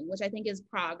happening, which I think is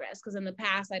progress, because in the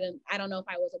past I don't know if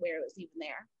I was aware it was even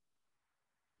there.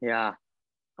 Yeah,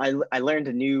 I learned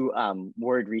a new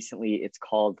word recently. It's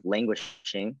called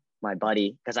languishing. My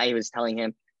buddy, because I was telling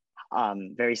him,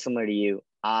 very similar to you,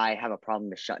 I have a problem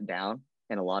to shut down,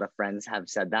 and a lot of friends have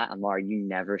said that. Amar, you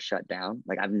never shut down.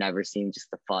 Like I've never seen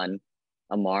just the fun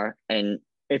Amar, and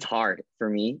it's hard for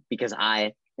me because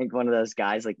I think one of those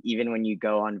guys, like even when you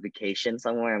go on vacation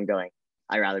somewhere, I'm going,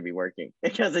 I'd rather be working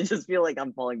because I just feel like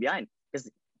I'm falling behind. Because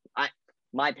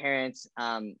my parents,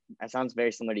 it sounds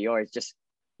very similar to yours, just,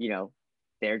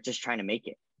 they're just trying to make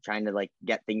it, trying to like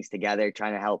get things together,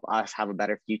 trying to help us have a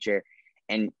better future.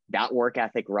 And that work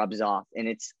ethic rubs off.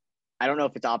 And I don't know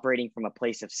if it's operating from a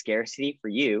place of scarcity for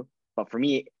you, but for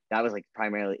me, that was like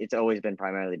it's always been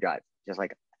primarily drive. Just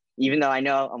like, even though I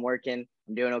know I'm working,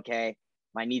 I'm doing okay,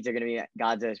 my needs are going to be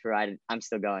God's always provided, I'm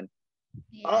still going.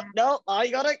 Yeah. Oh no! I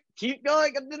gotta keep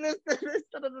going. I'm doing this.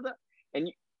 And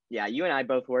you and I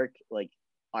both work, like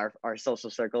our social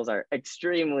circles are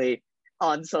extremely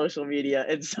on social media,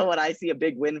 and so when I see a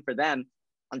big win for them,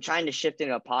 I'm trying to shift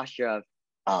into a posture of,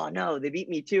 oh no, they beat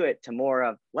me to it, to more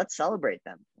of, let's celebrate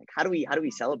them. Like how do we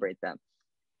celebrate them?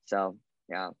 So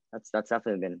yeah, that's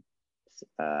definitely been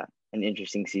an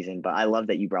interesting season. But I love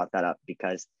that you brought that up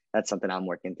because that's something I'm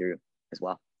working through as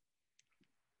well.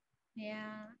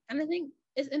 Yeah. And I think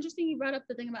it's interesting you brought up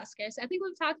the thing about scarcity. I think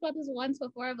we've talked about this once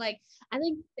before of like, I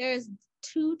think there's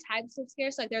two types of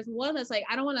scarcity. Like there's one that's like,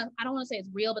 I don't want to say it's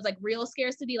real, but it's like real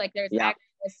scarcity. Like there's actually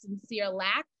a sincere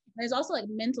lack. There's also like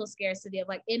mental scarcity of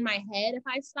like, in my head, if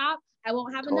I stop, I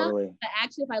won't have enough. But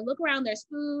actually, if I look around, there's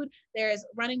food, there's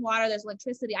running water, there's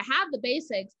electricity. I have the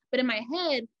basics, but in my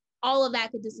head, all of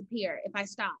that could disappear if I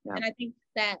stop. Yeah. And I think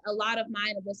that a lot of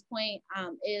mine at this point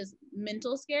is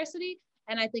mental scarcity.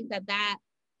 And I think that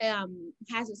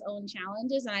has its own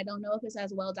challenges. And I don't know if it's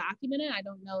as well documented. I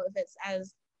don't know if it's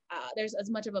as, there's as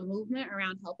much of a movement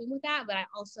around helping with that. But I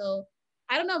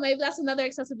don't know, maybe that's another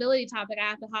accessibility topic I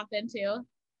have to hop into.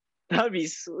 That would be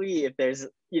sweet if there's,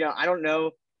 I don't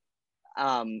know.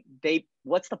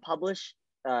 What's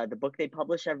the book they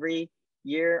publish every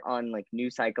year on like new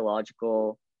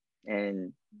psychological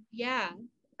and I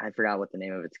forgot what the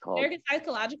name of it's called. American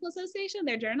Psychological Association,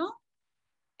 their journal?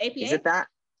 APA? Is it that?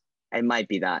 It might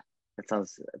be that. It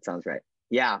sounds right.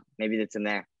 Yeah, maybe that's in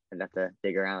there. I'd have to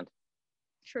dig around.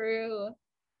 True.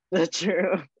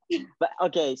 True. But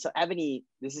okay, so Ebony,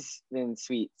 this has been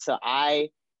sweet. So I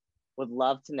would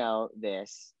love to know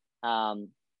this.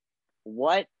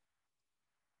 What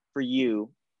for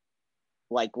you,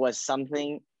 like, was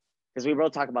something, because we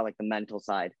both talk about like the mental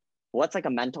side. What's like a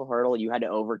mental hurdle you had to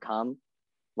overcome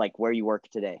like where you work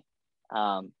today.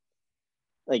 Um,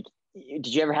 like, did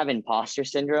you ever have imposter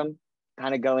syndrome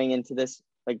kind of going into this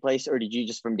like place, or did you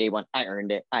just from day one, I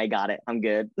earned it, I got it, I'm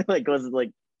good? Like, was it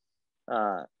like,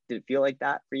 did it feel like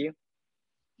that for you?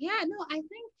 Yeah, no, I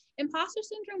think imposter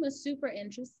syndrome is super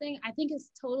interesting. I think it's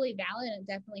totally valid and it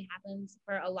definitely happens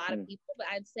for a lot of Mm, people, but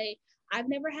I'd say I've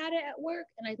never had it at work.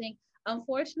 And I think,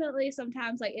 unfortunately,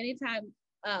 sometimes, like anytime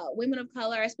women of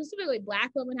color, specifically Black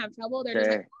women, have trouble, they're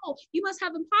just like, sure. oh, you must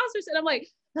have imposters. And I'm like,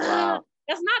 Wow.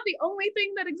 that's not the only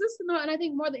thing that exists in the world. And I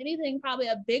think more than anything, probably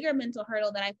a bigger mental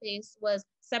hurdle that I faced was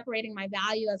separating my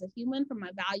value as a human from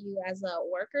my value as a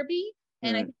worker bee.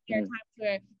 And I Mm, think there are mm, times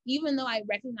where, even though I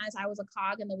recognized I was a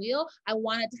cog in the wheel, I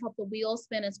wanted to help the wheel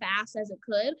spin as fast as it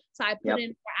could. So I put yep. in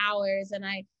more hours, and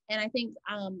I think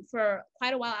for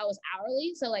quite a while I was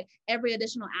hourly. So like every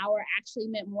additional hour actually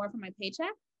meant more for my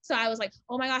paycheck. So I was like,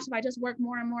 oh my gosh, if I just work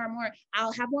more and more and more,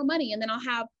 I'll have more money and then I'll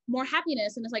have more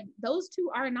happiness. And it's like those two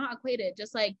are not equated.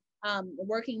 Just like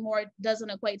working more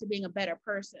doesn't equate to being a better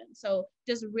person. So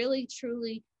just really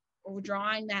truly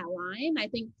drawing that line. I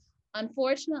think,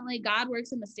 unfortunately, God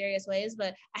works in mysterious ways,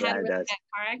 but I had Yeah, a it really does. bad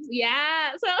car accident.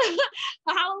 Yeah. So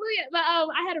hallelujah. But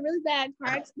I had a really bad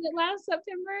car accident last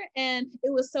September, and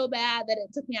it was so bad that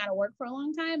it took me out of work for a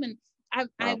long time. And I've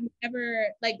Wow. never,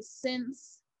 like,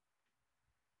 since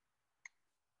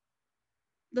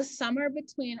the summer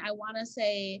between, I want to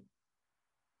say,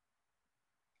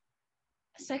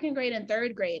 second grade and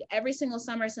third grade, every single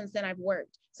summer since then I've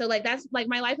worked. So like that's like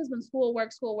my life has been school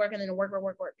work, and then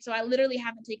work. So I literally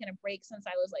haven't taken a break since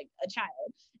I was like a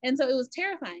child. And so it was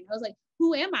terrifying. I was like,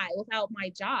 who am I without my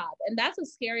job? And that's a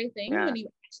scary thing Yeah. when you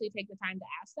actually take the time to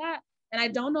ask that. And I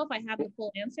don't know if I have the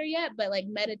full answer yet, but like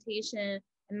meditation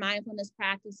and mindfulness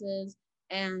practices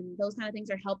and those kind of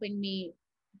things are helping me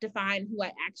define who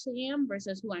I actually am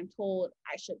versus who I'm told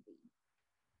I should be.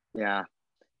 Yeah.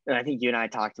 And I think you and I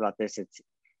talked about this. It's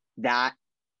that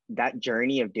that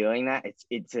journey of doing that.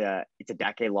 It's a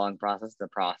decade long process. It's a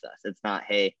process. It's not,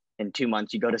 hey, in 2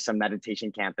 months you go to some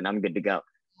meditation camp and I'm good to go.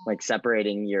 Like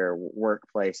separating your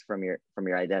workplace from your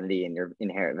identity and your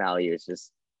inherent value is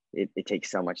just it takes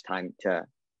so much time to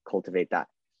cultivate that.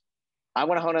 I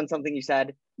want to hone on something you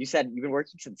said. You said you've been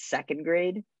working since second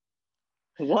grade.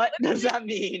 What does that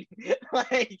mean?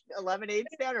 Like a lemonade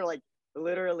stand or like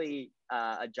literally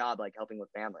a job like helping with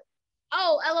family?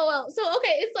 Oh, LOL. So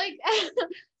okay, it's like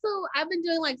so I've been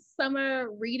doing like summer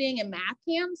reading and math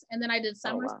camps, and then I did Oh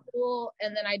summer wow. school,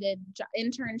 and then I did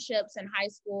internships in high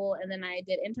school, and then I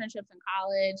did internships in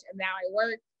college, and now I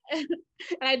work and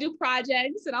I do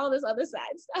projects and all this other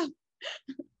side stuff.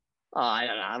 Oh, I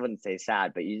don't know. I wouldn't say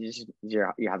sad, but you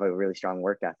have a really strong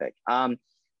work ethic.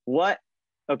 What?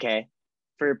 Okay,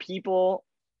 for people,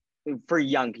 for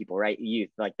young people, right?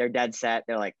 Youth, like they're dead set.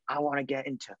 They're like, I want to get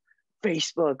into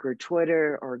Facebook or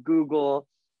Twitter or Google,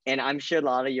 and I'm sure a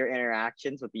lot of your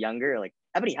interactions with the younger, are like,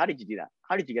 Ebony, how did you do that?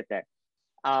 How did you get there?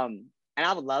 And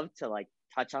I would love to like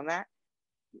touch on that.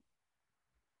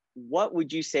 What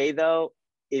would you say though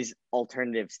is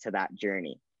alternatives to that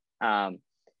journey? Um,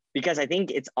 because I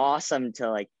think it's awesome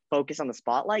to like focus on the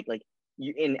spotlight. Like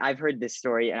you, and I've heard this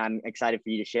story, and I'm excited for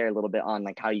you to share a little bit on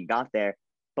like how you got there.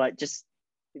 But just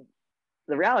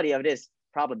the reality of it is,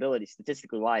 probability,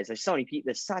 statistically wise, there's so many people.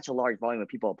 There's such a large volume of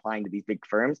people applying to these big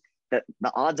firms that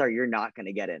the odds are you're not going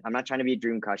to get in. I'm not trying to be a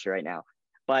dream crusher right now,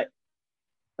 but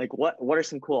like what are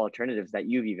some cool alternatives that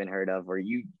you've even heard of, or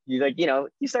you like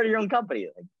you started your own company?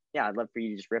 Like, yeah, I'd love for you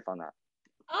to just riff on that.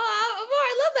 Oh,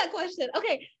 I love that question.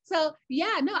 Okay, so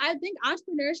yeah, no, I think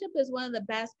entrepreneurship is one of the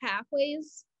best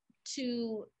pathways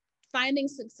to finding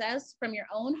success from your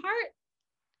own heart,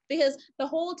 because the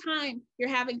whole time you're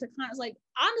having to like,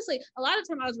 honestly, a lot of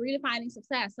time I was redefining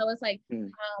success. So it's like Hmm.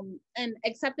 and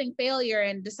accepting failure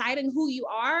and deciding who you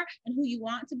are and who you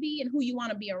want to be and who you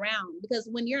want to be around. Because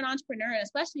when you're an entrepreneur, and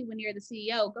especially when you're the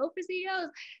CEO, go for CEOs,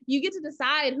 you get to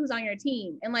decide who's on your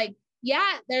team. And like,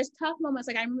 yeah, there's tough moments.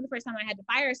 Like I remember the first time I had to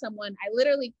fire someone, I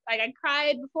literally, like, I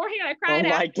cried beforehand, I Oh cried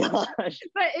my after, gosh.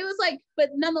 but it was like, but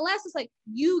nonetheless, it's like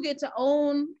you get to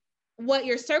own what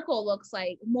your circle looks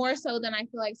like more so than I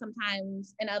feel like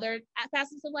sometimes in other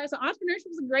facets of life. So entrepreneurship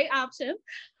is a great option.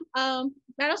 I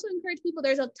also encourage people,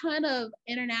 there's a ton of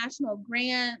international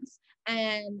grants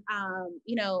and,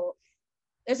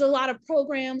 there's a lot of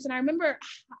programs. And I remember,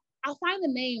 I'll find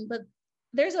the name, but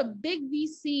there's a big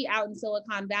VC out in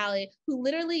Silicon Valley who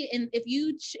literally, and if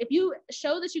you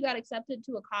show that you got accepted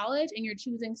to a college and you're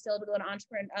choosing still to go to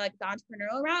entrepreneur, like the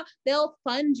entrepreneurial route, they'll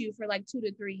fund you for like 2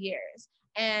 to 3 years.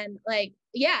 And like,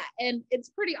 yeah, and it's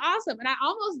pretty awesome. And I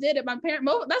almost did it. That's the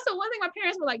one thing my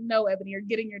parents were like, no, Ebony, you're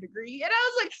getting your degree. And I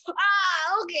was like,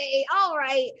 okay, all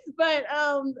right. But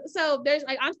so there's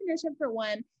like entrepreneurship for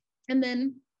one. And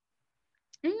then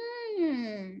I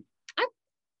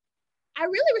I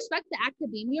really respect the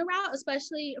academia route,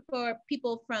 especially for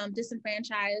people from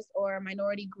disenfranchised or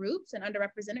minority groups and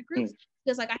underrepresented groups.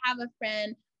 Because like I have a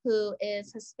friend who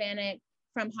is Hispanic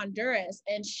from Honduras,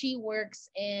 and she works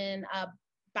in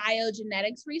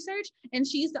biogenetics research, and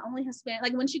she's the only Hispanic.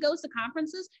 Like when she goes to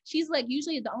conferences, she's like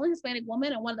usually the only Hispanic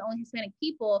woman and one of the only Hispanic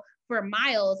people for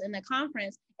miles in the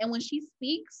conference. And when she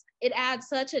speaks, it adds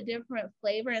such a different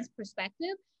flavor and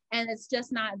perspective. And it's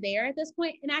just not there at this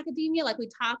point in academia. Like we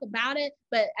talk about it,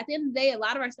 but at the end of the day, a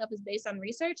lot of our stuff is based on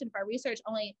research. And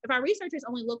if our researchers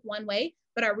only look one way,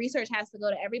 but our research has to go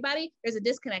to everybody, there's a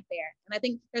disconnect there. And I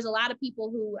think there's a lot of people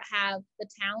who have the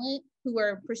talent, who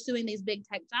are pursuing these big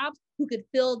tech jobs, who could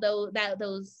fill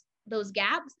those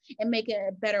gaps and make it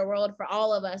a better world for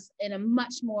all of us in a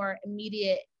much more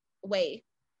immediate way.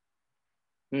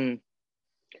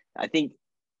 I think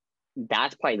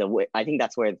that's probably the way. I think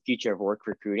that's where the future of work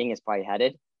recruiting is probably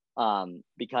headed,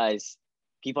 because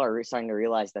people are starting to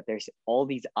realize that there's all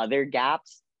these other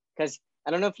gaps. Because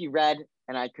I don't know if you read,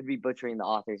 and I could be butchering the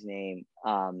author's name.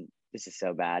 This is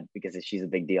so bad because she's a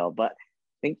big deal, but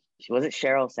I think was it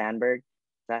Sheryl Sandberg?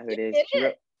 Is that who it is?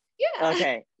 Yeah.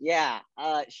 Okay. Yeah.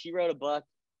 She wrote a book.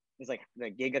 It was like the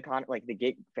gig economy, like the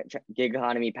gig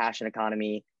economy, passion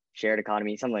economy, shared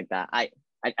economy, something like that.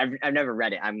 I've never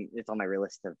read it. It's on my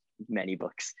list of many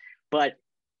books, but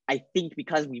I think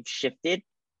because we've shifted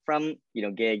from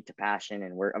gig to passion,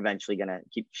 and we're eventually gonna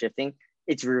keep shifting,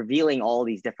 it's revealing all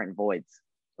these different voids,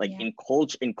 like in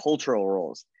cultural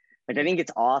roles. Like I think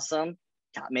it's awesome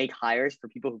to make hires for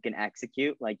people who can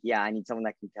execute. Like, yeah, I need someone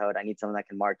that can code, I need someone that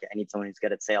can market, I need someone who's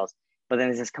good at sales. But then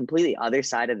there's this completely other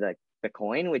side of the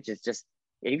coin, which is just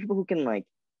I need people who can like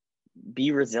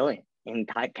be resilient in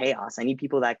chaos. I need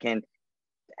people that can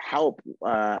help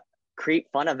create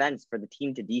fun events for the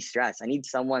team to de-stress. I need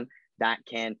someone that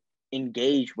can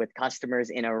engage with customers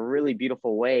in a really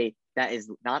beautiful way that is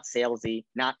not salesy,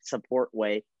 not support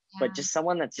way, but just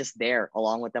someone that's just there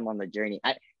along with them on the journey.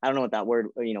 I don't know what that word,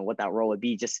 what that role would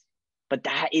be, but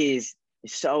that is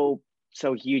so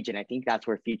huge. And I think that's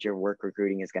where future work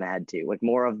recruiting is going to head to, like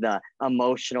more of the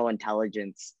emotional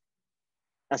intelligence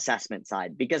assessment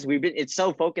side, because it's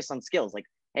so focused on skills. Like,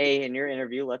 hey, in your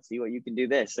interview, let's see what you can do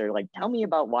this, or like, tell me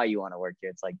about why you want to work here.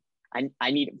 It's like,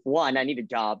 I need a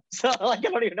job. So like, I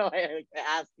don't even know why you're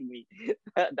asking me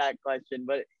that question,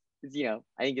 but it's,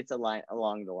 I think it's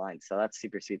along the line. So that's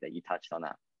super sweet that you touched on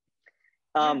that.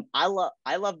 I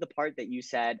love the part that you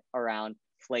said around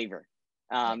flavor,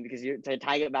 because you're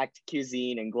tying it back to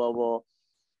cuisine and global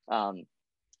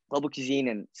cuisine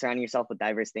and surrounding yourself with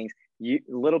diverse things.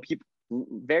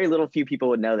 Very few people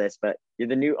would know this, but you're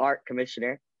the new art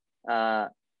commissioner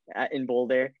in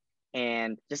Boulder.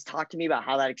 And just talk to me about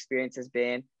how that experience has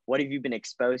been. What have you been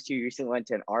exposed to? You recently went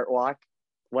to an art walk.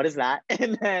 What is that?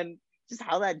 And then just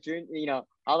how that journey,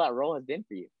 how that role has been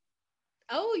for you.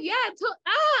 Oh yeah.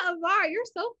 Amar, you're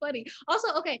so funny.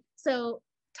 Also, okay, so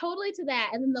totally to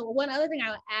that. And then the one other thing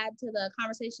I would add to the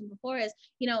conversation before is,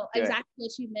 exactly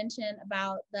what you mentioned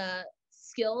about the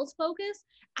skills focus.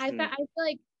 I feel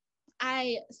like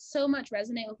I so much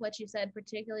resonate with what you said,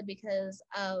 particularly because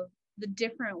of the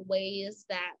different ways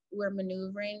that we're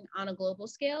maneuvering on a global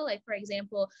scale. Like, for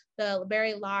example, the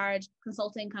very large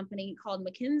consulting company called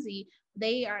McKinsey,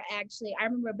 they are actually, I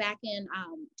remember back in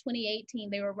 2018,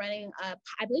 they were running,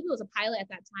 I believe it was a pilot at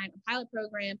that time, a pilot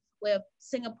program with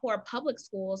Singapore public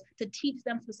schools to teach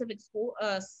them specific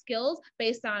skills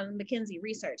based on McKinsey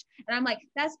research. And I'm like,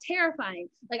 that's terrifying.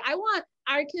 Like, I want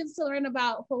our kids to learn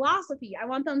about philosophy. I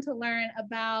want them to learn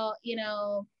about,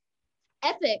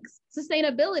 ethics,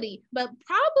 sustainability, but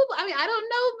probably, I don't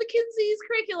know McKinsey's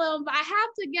curriculum, but I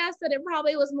have to guess that it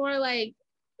probably was more like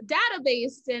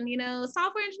database and,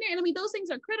 software engineering. Those things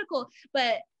are critical,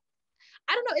 but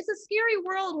I don't know. It's a scary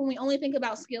world when we only think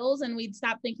about skills and we'd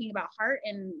stop thinking about heart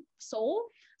and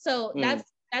soul. So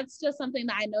that's just something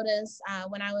that I noticed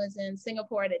when I was in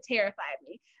Singapore that terrified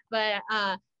me. But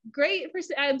great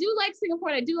I do like Singapore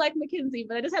and I do like McKinsey,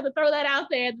 but I just had to throw that out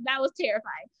there. That was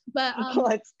terrifying. But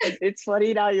it's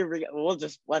funny now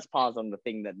let's pause on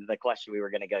the question we were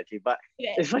going to go to. But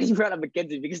it's funny you brought up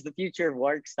McKinsey, because the future of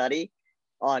work study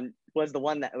was the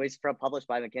one that was published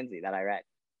by McKinsey that I read,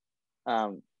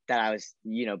 that I was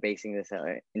basing this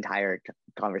entire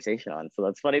conversation on. So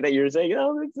that's funny that you're saying,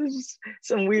 oh, there's just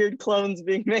some weird clones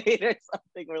being made or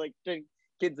something. We're like turning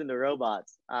kids into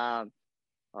robots. Oh,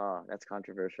 that's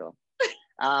controversial.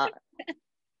 Uh,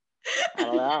 I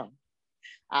don't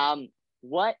know.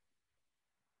 What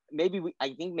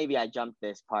I think maybe I jumped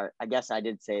this part. I guess I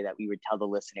did say that we would tell the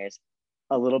listeners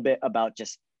a little bit about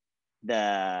just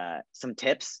some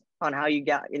tips on how you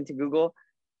got into Google.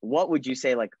 What would you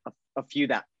say, like a few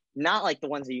that, not like the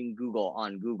ones that you can Google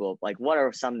on Google, like what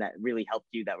are some that really helped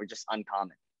you that were just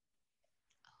uncommon?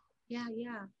 Yeah.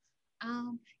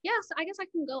 So I guess I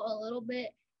can go a little bit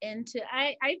into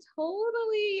I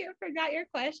totally forgot your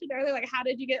question earlier. Like, how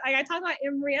did you get, like, I talked about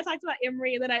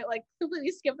Emory, and then I like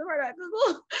completely skipped the part about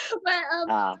Google.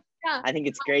 But yeah. I think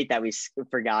it's great that we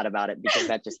forgot about it, because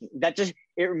that just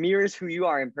it mirrors who you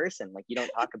are in person. Like, you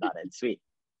don't talk about it. It's sweet.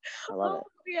 I love it.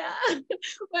 Yeah.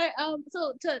 But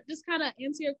so to just kind of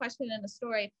answer your question in the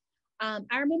story, I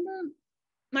remember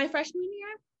my freshman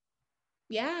year.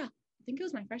 Yeah, I think it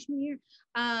was my freshman year,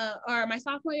 or my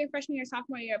freshman year,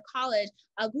 sophomore year of college.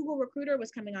 A Google Recruiter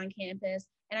was coming on campus,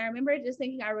 and I remember just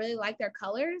thinking I really liked their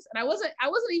colors, and I wasn't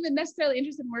even necessarily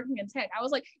interested in working in tech. I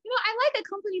was like, I like a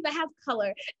company that has color,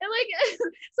 and like,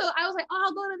 so I was like, oh,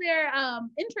 I'll go to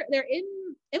their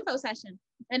info session,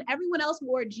 and everyone else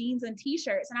wore jeans and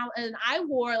t-shirts, and I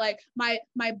wore like my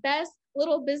best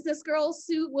little business girl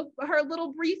suit with her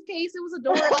little briefcase. It was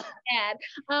adorable.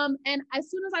 And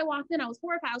as soon as I walked in, I was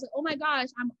horrified. I was like, oh my gosh,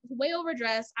 I'm way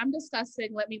overdressed. I'm disgusting.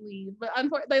 Let me leave. But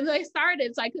unfortunately, they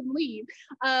started, so I couldn't leave.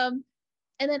 And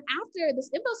then after this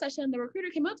info session, the recruiter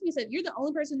came up to me and said, you're the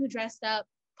only person who dressed up.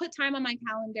 Put time on my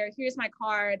calendar. Here's my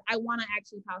card. I want to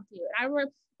actually talk to you. And I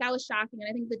remember that was shocking. And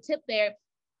I think the tip there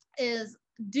is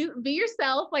be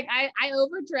yourself. Like, I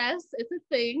overdress. It's a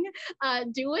thing.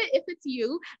 Do it if it's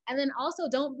you. And then also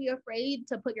don't be afraid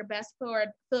to put your best foot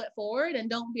forward, and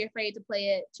don't be afraid to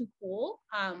play it too cool.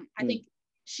 I think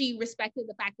she respected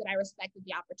the fact that I respected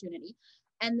the opportunity.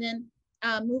 And then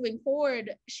moving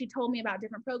forward, she told me about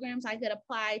different programs I could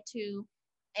apply to.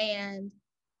 And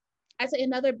I'd say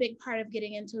another big part of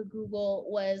getting into Google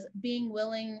was being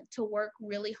willing to work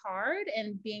really hard,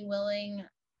 and being willing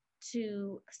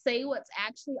to say what's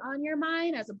actually on your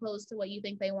mind as opposed to what you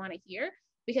think they want to hear.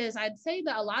 Because I'd say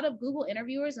that a lot of Google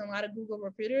interviewers and a lot of Google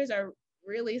recruiters are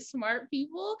really smart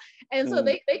people, and so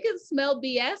they can smell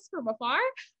BS from afar.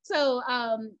 So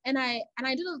and I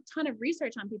did a ton of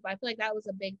research on people. I feel like that was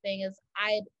a big thing, is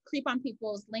I'd creep on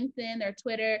people's LinkedIn, their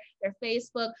Twitter, their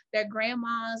Facebook, their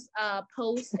grandma's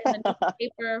post in the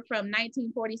newspaper from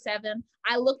 1947.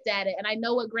 I looked at it and I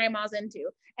know what grandma's into,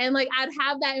 and like I'd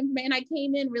have that information. I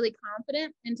came in really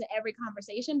confident into every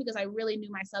conversation because I really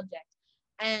knew my subject.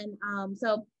 And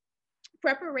so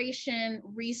preparation,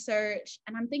 research,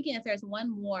 and I'm thinking if there's one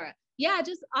more. Yeah,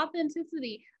 just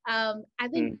authenticity. I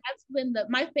think that's been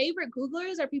my favorite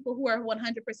Googlers are people who are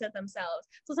 100% themselves.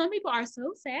 So some people are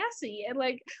so sassy and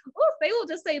like, oh, they will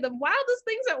just say the wildest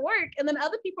things at work. And then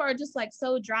other people are just like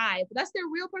so dry, but that's their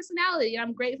real personality. And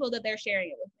I'm grateful that they're sharing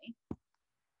it with me.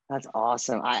 That's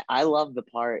awesome. I love the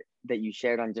part that you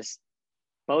shared on just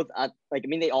both.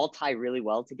 They all tie really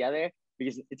well together,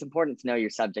 because it's important to know your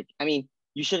subject. I mean,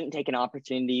 you shouldn't take an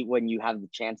opportunity when you have the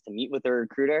chance to meet with a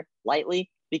recruiter lightly,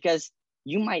 because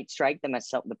you might strike them as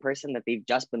the person that they've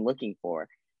just been looking for.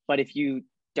 But if you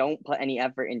don't put any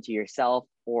effort into yourself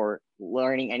or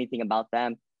learning anything about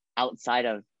them outside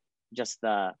of just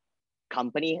the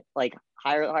company, like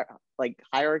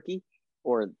hierarchy,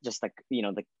 or just like,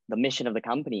 the mission of the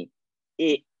company,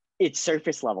 it's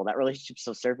surface level. That relationship's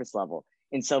so surface level.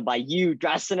 And so by you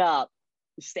dressing up,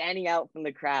 standing out from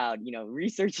the crowd,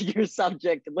 researching your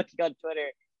subject and looking on Twitter,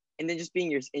 and then just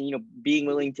being being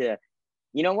willing to,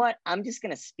 I'm just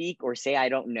going to speak or say I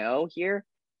don't know here,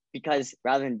 because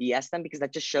rather than BS them, because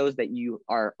that just shows that you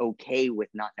are okay with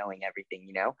not knowing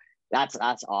everything, that's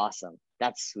awesome.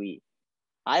 That's sweet.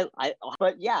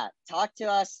 But yeah, talk to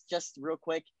us just real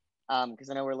quick, because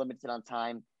I know we're limited on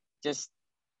time. Just,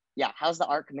 yeah, how's the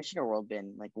art commissioner world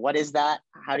been? Like, what is that?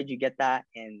 How did you get that?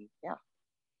 And yeah.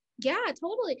 Yeah,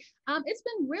 totally. It's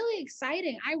been really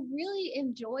exciting. I really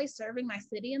enjoy serving my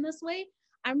city in this way.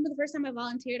 I remember the first time I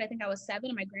volunteered, I think I was 7,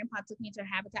 and my grandpa took me to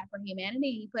Habitat for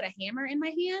Humanity. He put a hammer in my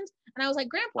hand, and I was like,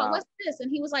 Grandpa, wow, what's this?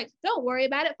 And he was like, don't worry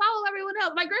about it. Follow everyone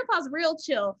else. My grandpa's real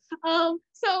chill.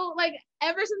 So like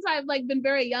ever since I've like been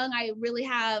very young, I really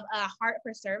have a heart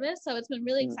for service. So it's been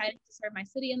really exciting to serve my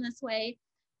city in this way.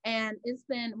 And it's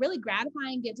been really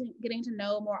gratifying getting to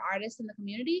know more artists in the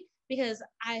community, because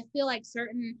I feel like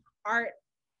certain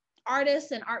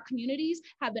artists and art communities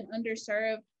have been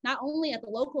underserved, not only at the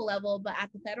local level, but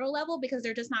at the federal level, because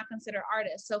they're just not considered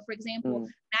artists. So for example,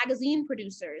 magazine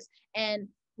producers and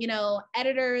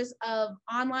editors of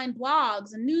online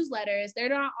blogs and newsletters, they're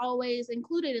not always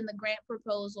included in the grant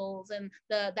proposals and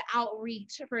the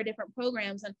outreach for different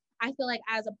programs. And I feel like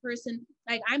as a person,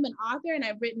 like I'm an author and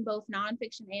I've written both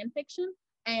nonfiction and fiction.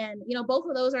 And, both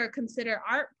of those are considered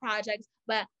art projects,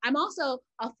 but I'm also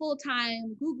a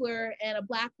full-time Googler and a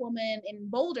Black woman in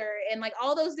Boulder, and like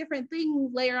all those different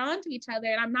things layer onto each other.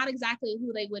 And I'm not exactly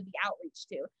who they would be outreach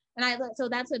to. So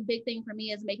that's a big thing for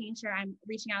me, is making sure I'm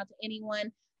reaching out to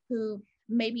anyone who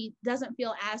maybe doesn't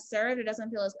feel as served or doesn't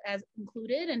feel as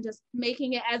included, and just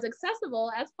making it as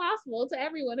accessible as possible to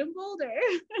everyone in Boulder.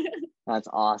 That's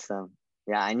awesome.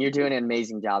 Yeah, and you're doing an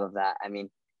amazing job of that. I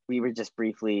mean, we were just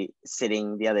briefly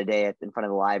sitting the other day in front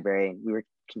of the library, and we were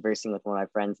conversing with one of my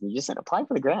friends, and you just said, apply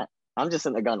for the grant. I'm just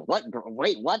sitting there going, what?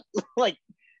 Wait, what? Like,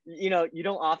 you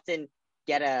don't often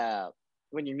get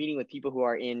when you're meeting with people who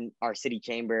are in our city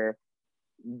chamber,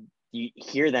 you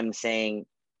hear them saying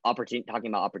talking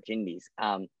about opportunities.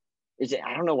 I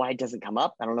don't know why it doesn't come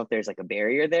up. I don't know if there's like a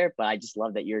barrier there, but I just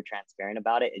love that you're transparent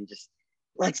about it and just,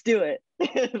 let's do it.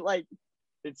 Like,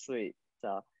 it's sweet.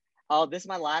 So, this is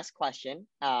my last question.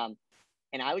 And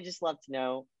I would just love to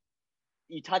know,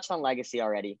 you touched on legacy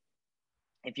already.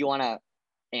 If you want to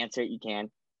answer it, you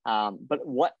can. But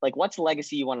what's the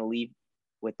legacy you want to leave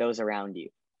with those around you?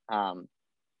 Yeah,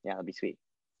 that'd be sweet.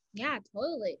 Yeah,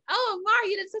 totally. Oh, Mar,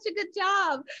 you did such a good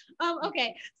job.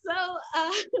 Okay, so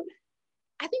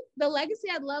I think the legacy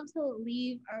I'd love to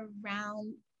leave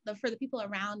for the people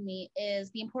around me is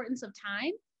the importance of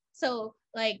time. So,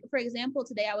 like, for example,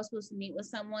 today I was supposed to meet with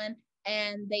someone,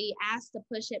 and they asked to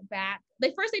push it back.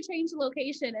 They changed the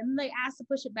location, and then they asked to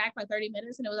push it back by 30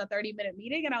 minutes, and it was a 30-minute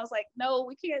meeting. And I was like, no,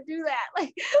 we can't do that.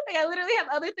 Like I literally have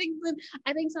other things. And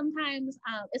I think sometimes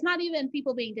it's not even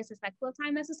people being disrespectful of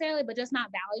time necessarily, but just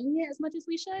not valuing it as much as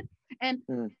we should. And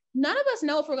none of us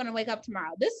know if we're going to wake up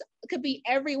tomorrow. This could be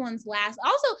everyone's last.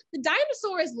 Also, the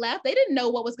dinosaurs left. They didn't know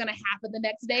what was going to happen the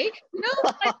next day.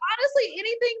 Like, honestly,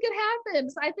 anything could happen.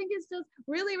 So I think it's just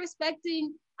really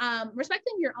respecting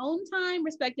your own time,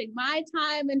 respecting my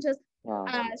time, and just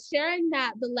sharing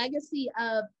that the legacy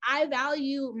of, I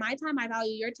value my time, I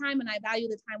value your time, and I value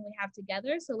the time we have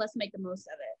together. So let's make the most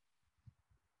of it.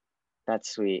 That's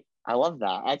sweet. I love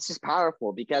that. That's just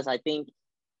powerful, because I think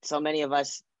so many of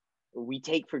us, we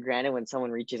take for granted when someone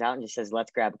reaches out and just says,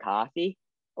 let's grab coffee,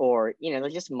 or, they're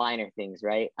just minor things,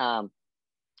 right?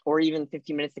 Or even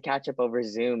 15 minutes to catch up over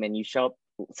Zoom, and you show up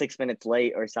 6 minutes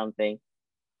late or something.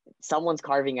 Someone's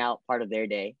carving out part of their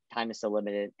day. Time is so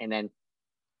limited. And then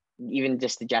even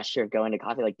just the gesture of going to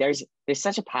coffee, like there's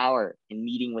such a power in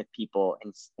meeting with people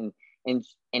and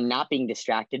not being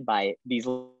distracted by these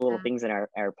little things in our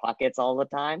pockets all the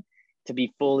time, to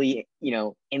be fully,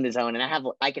 in the zone. And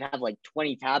I can have like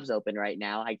 20 tabs open right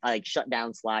now. I like shut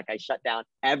down Slack. I shut down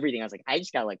everything. I was like, I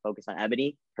just gotta like focus on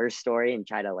Ebony, her story, and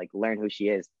try to like learn who she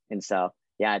is. And so,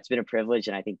 yeah, it's been a privilege.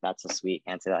 And I think that's a sweet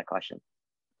answer to that question.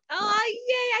 Oh,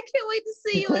 yay. I can't wait to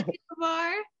see you again,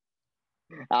 Lamar.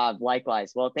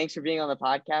 Likewise. Well, thanks for being on the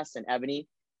podcast. And Ebony,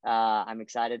 I'm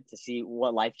excited to see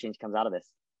what life change comes out of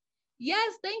this.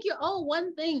 Yes, thank you. Oh,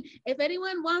 one thing, if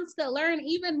anyone wants to learn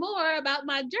even more about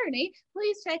my journey,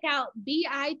 please check out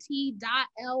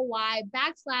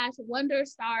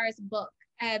bit.ly/Wonderstars book.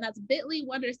 And that's bit.ly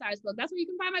Wonderstars book. That's where you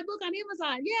can find my book on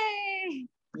Amazon. Yay!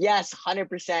 Yes,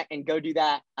 100%. And go do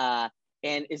that.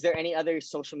 And is there any other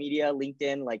social media,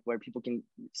 LinkedIn, like where people can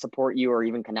support you or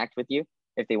even connect with you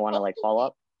if they want to like follow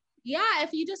up? Yeah,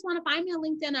 if you just want to find me on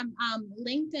LinkedIn, I'm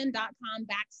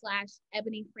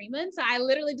linkedin.com/Ebony Freeman. So I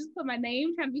literally just put my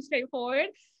name, trying to be straightforward.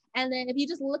 And then if you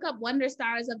just look up Wonder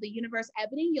Stars of the Universe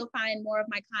Ebony, you'll find more of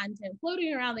my content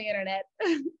floating around the internet.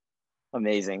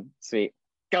 Amazing. Sweet.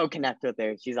 Go connect with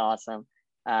her. She's awesome.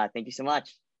 Thank you so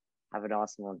much. Have an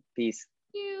awesome one. Peace.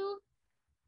 Thank you.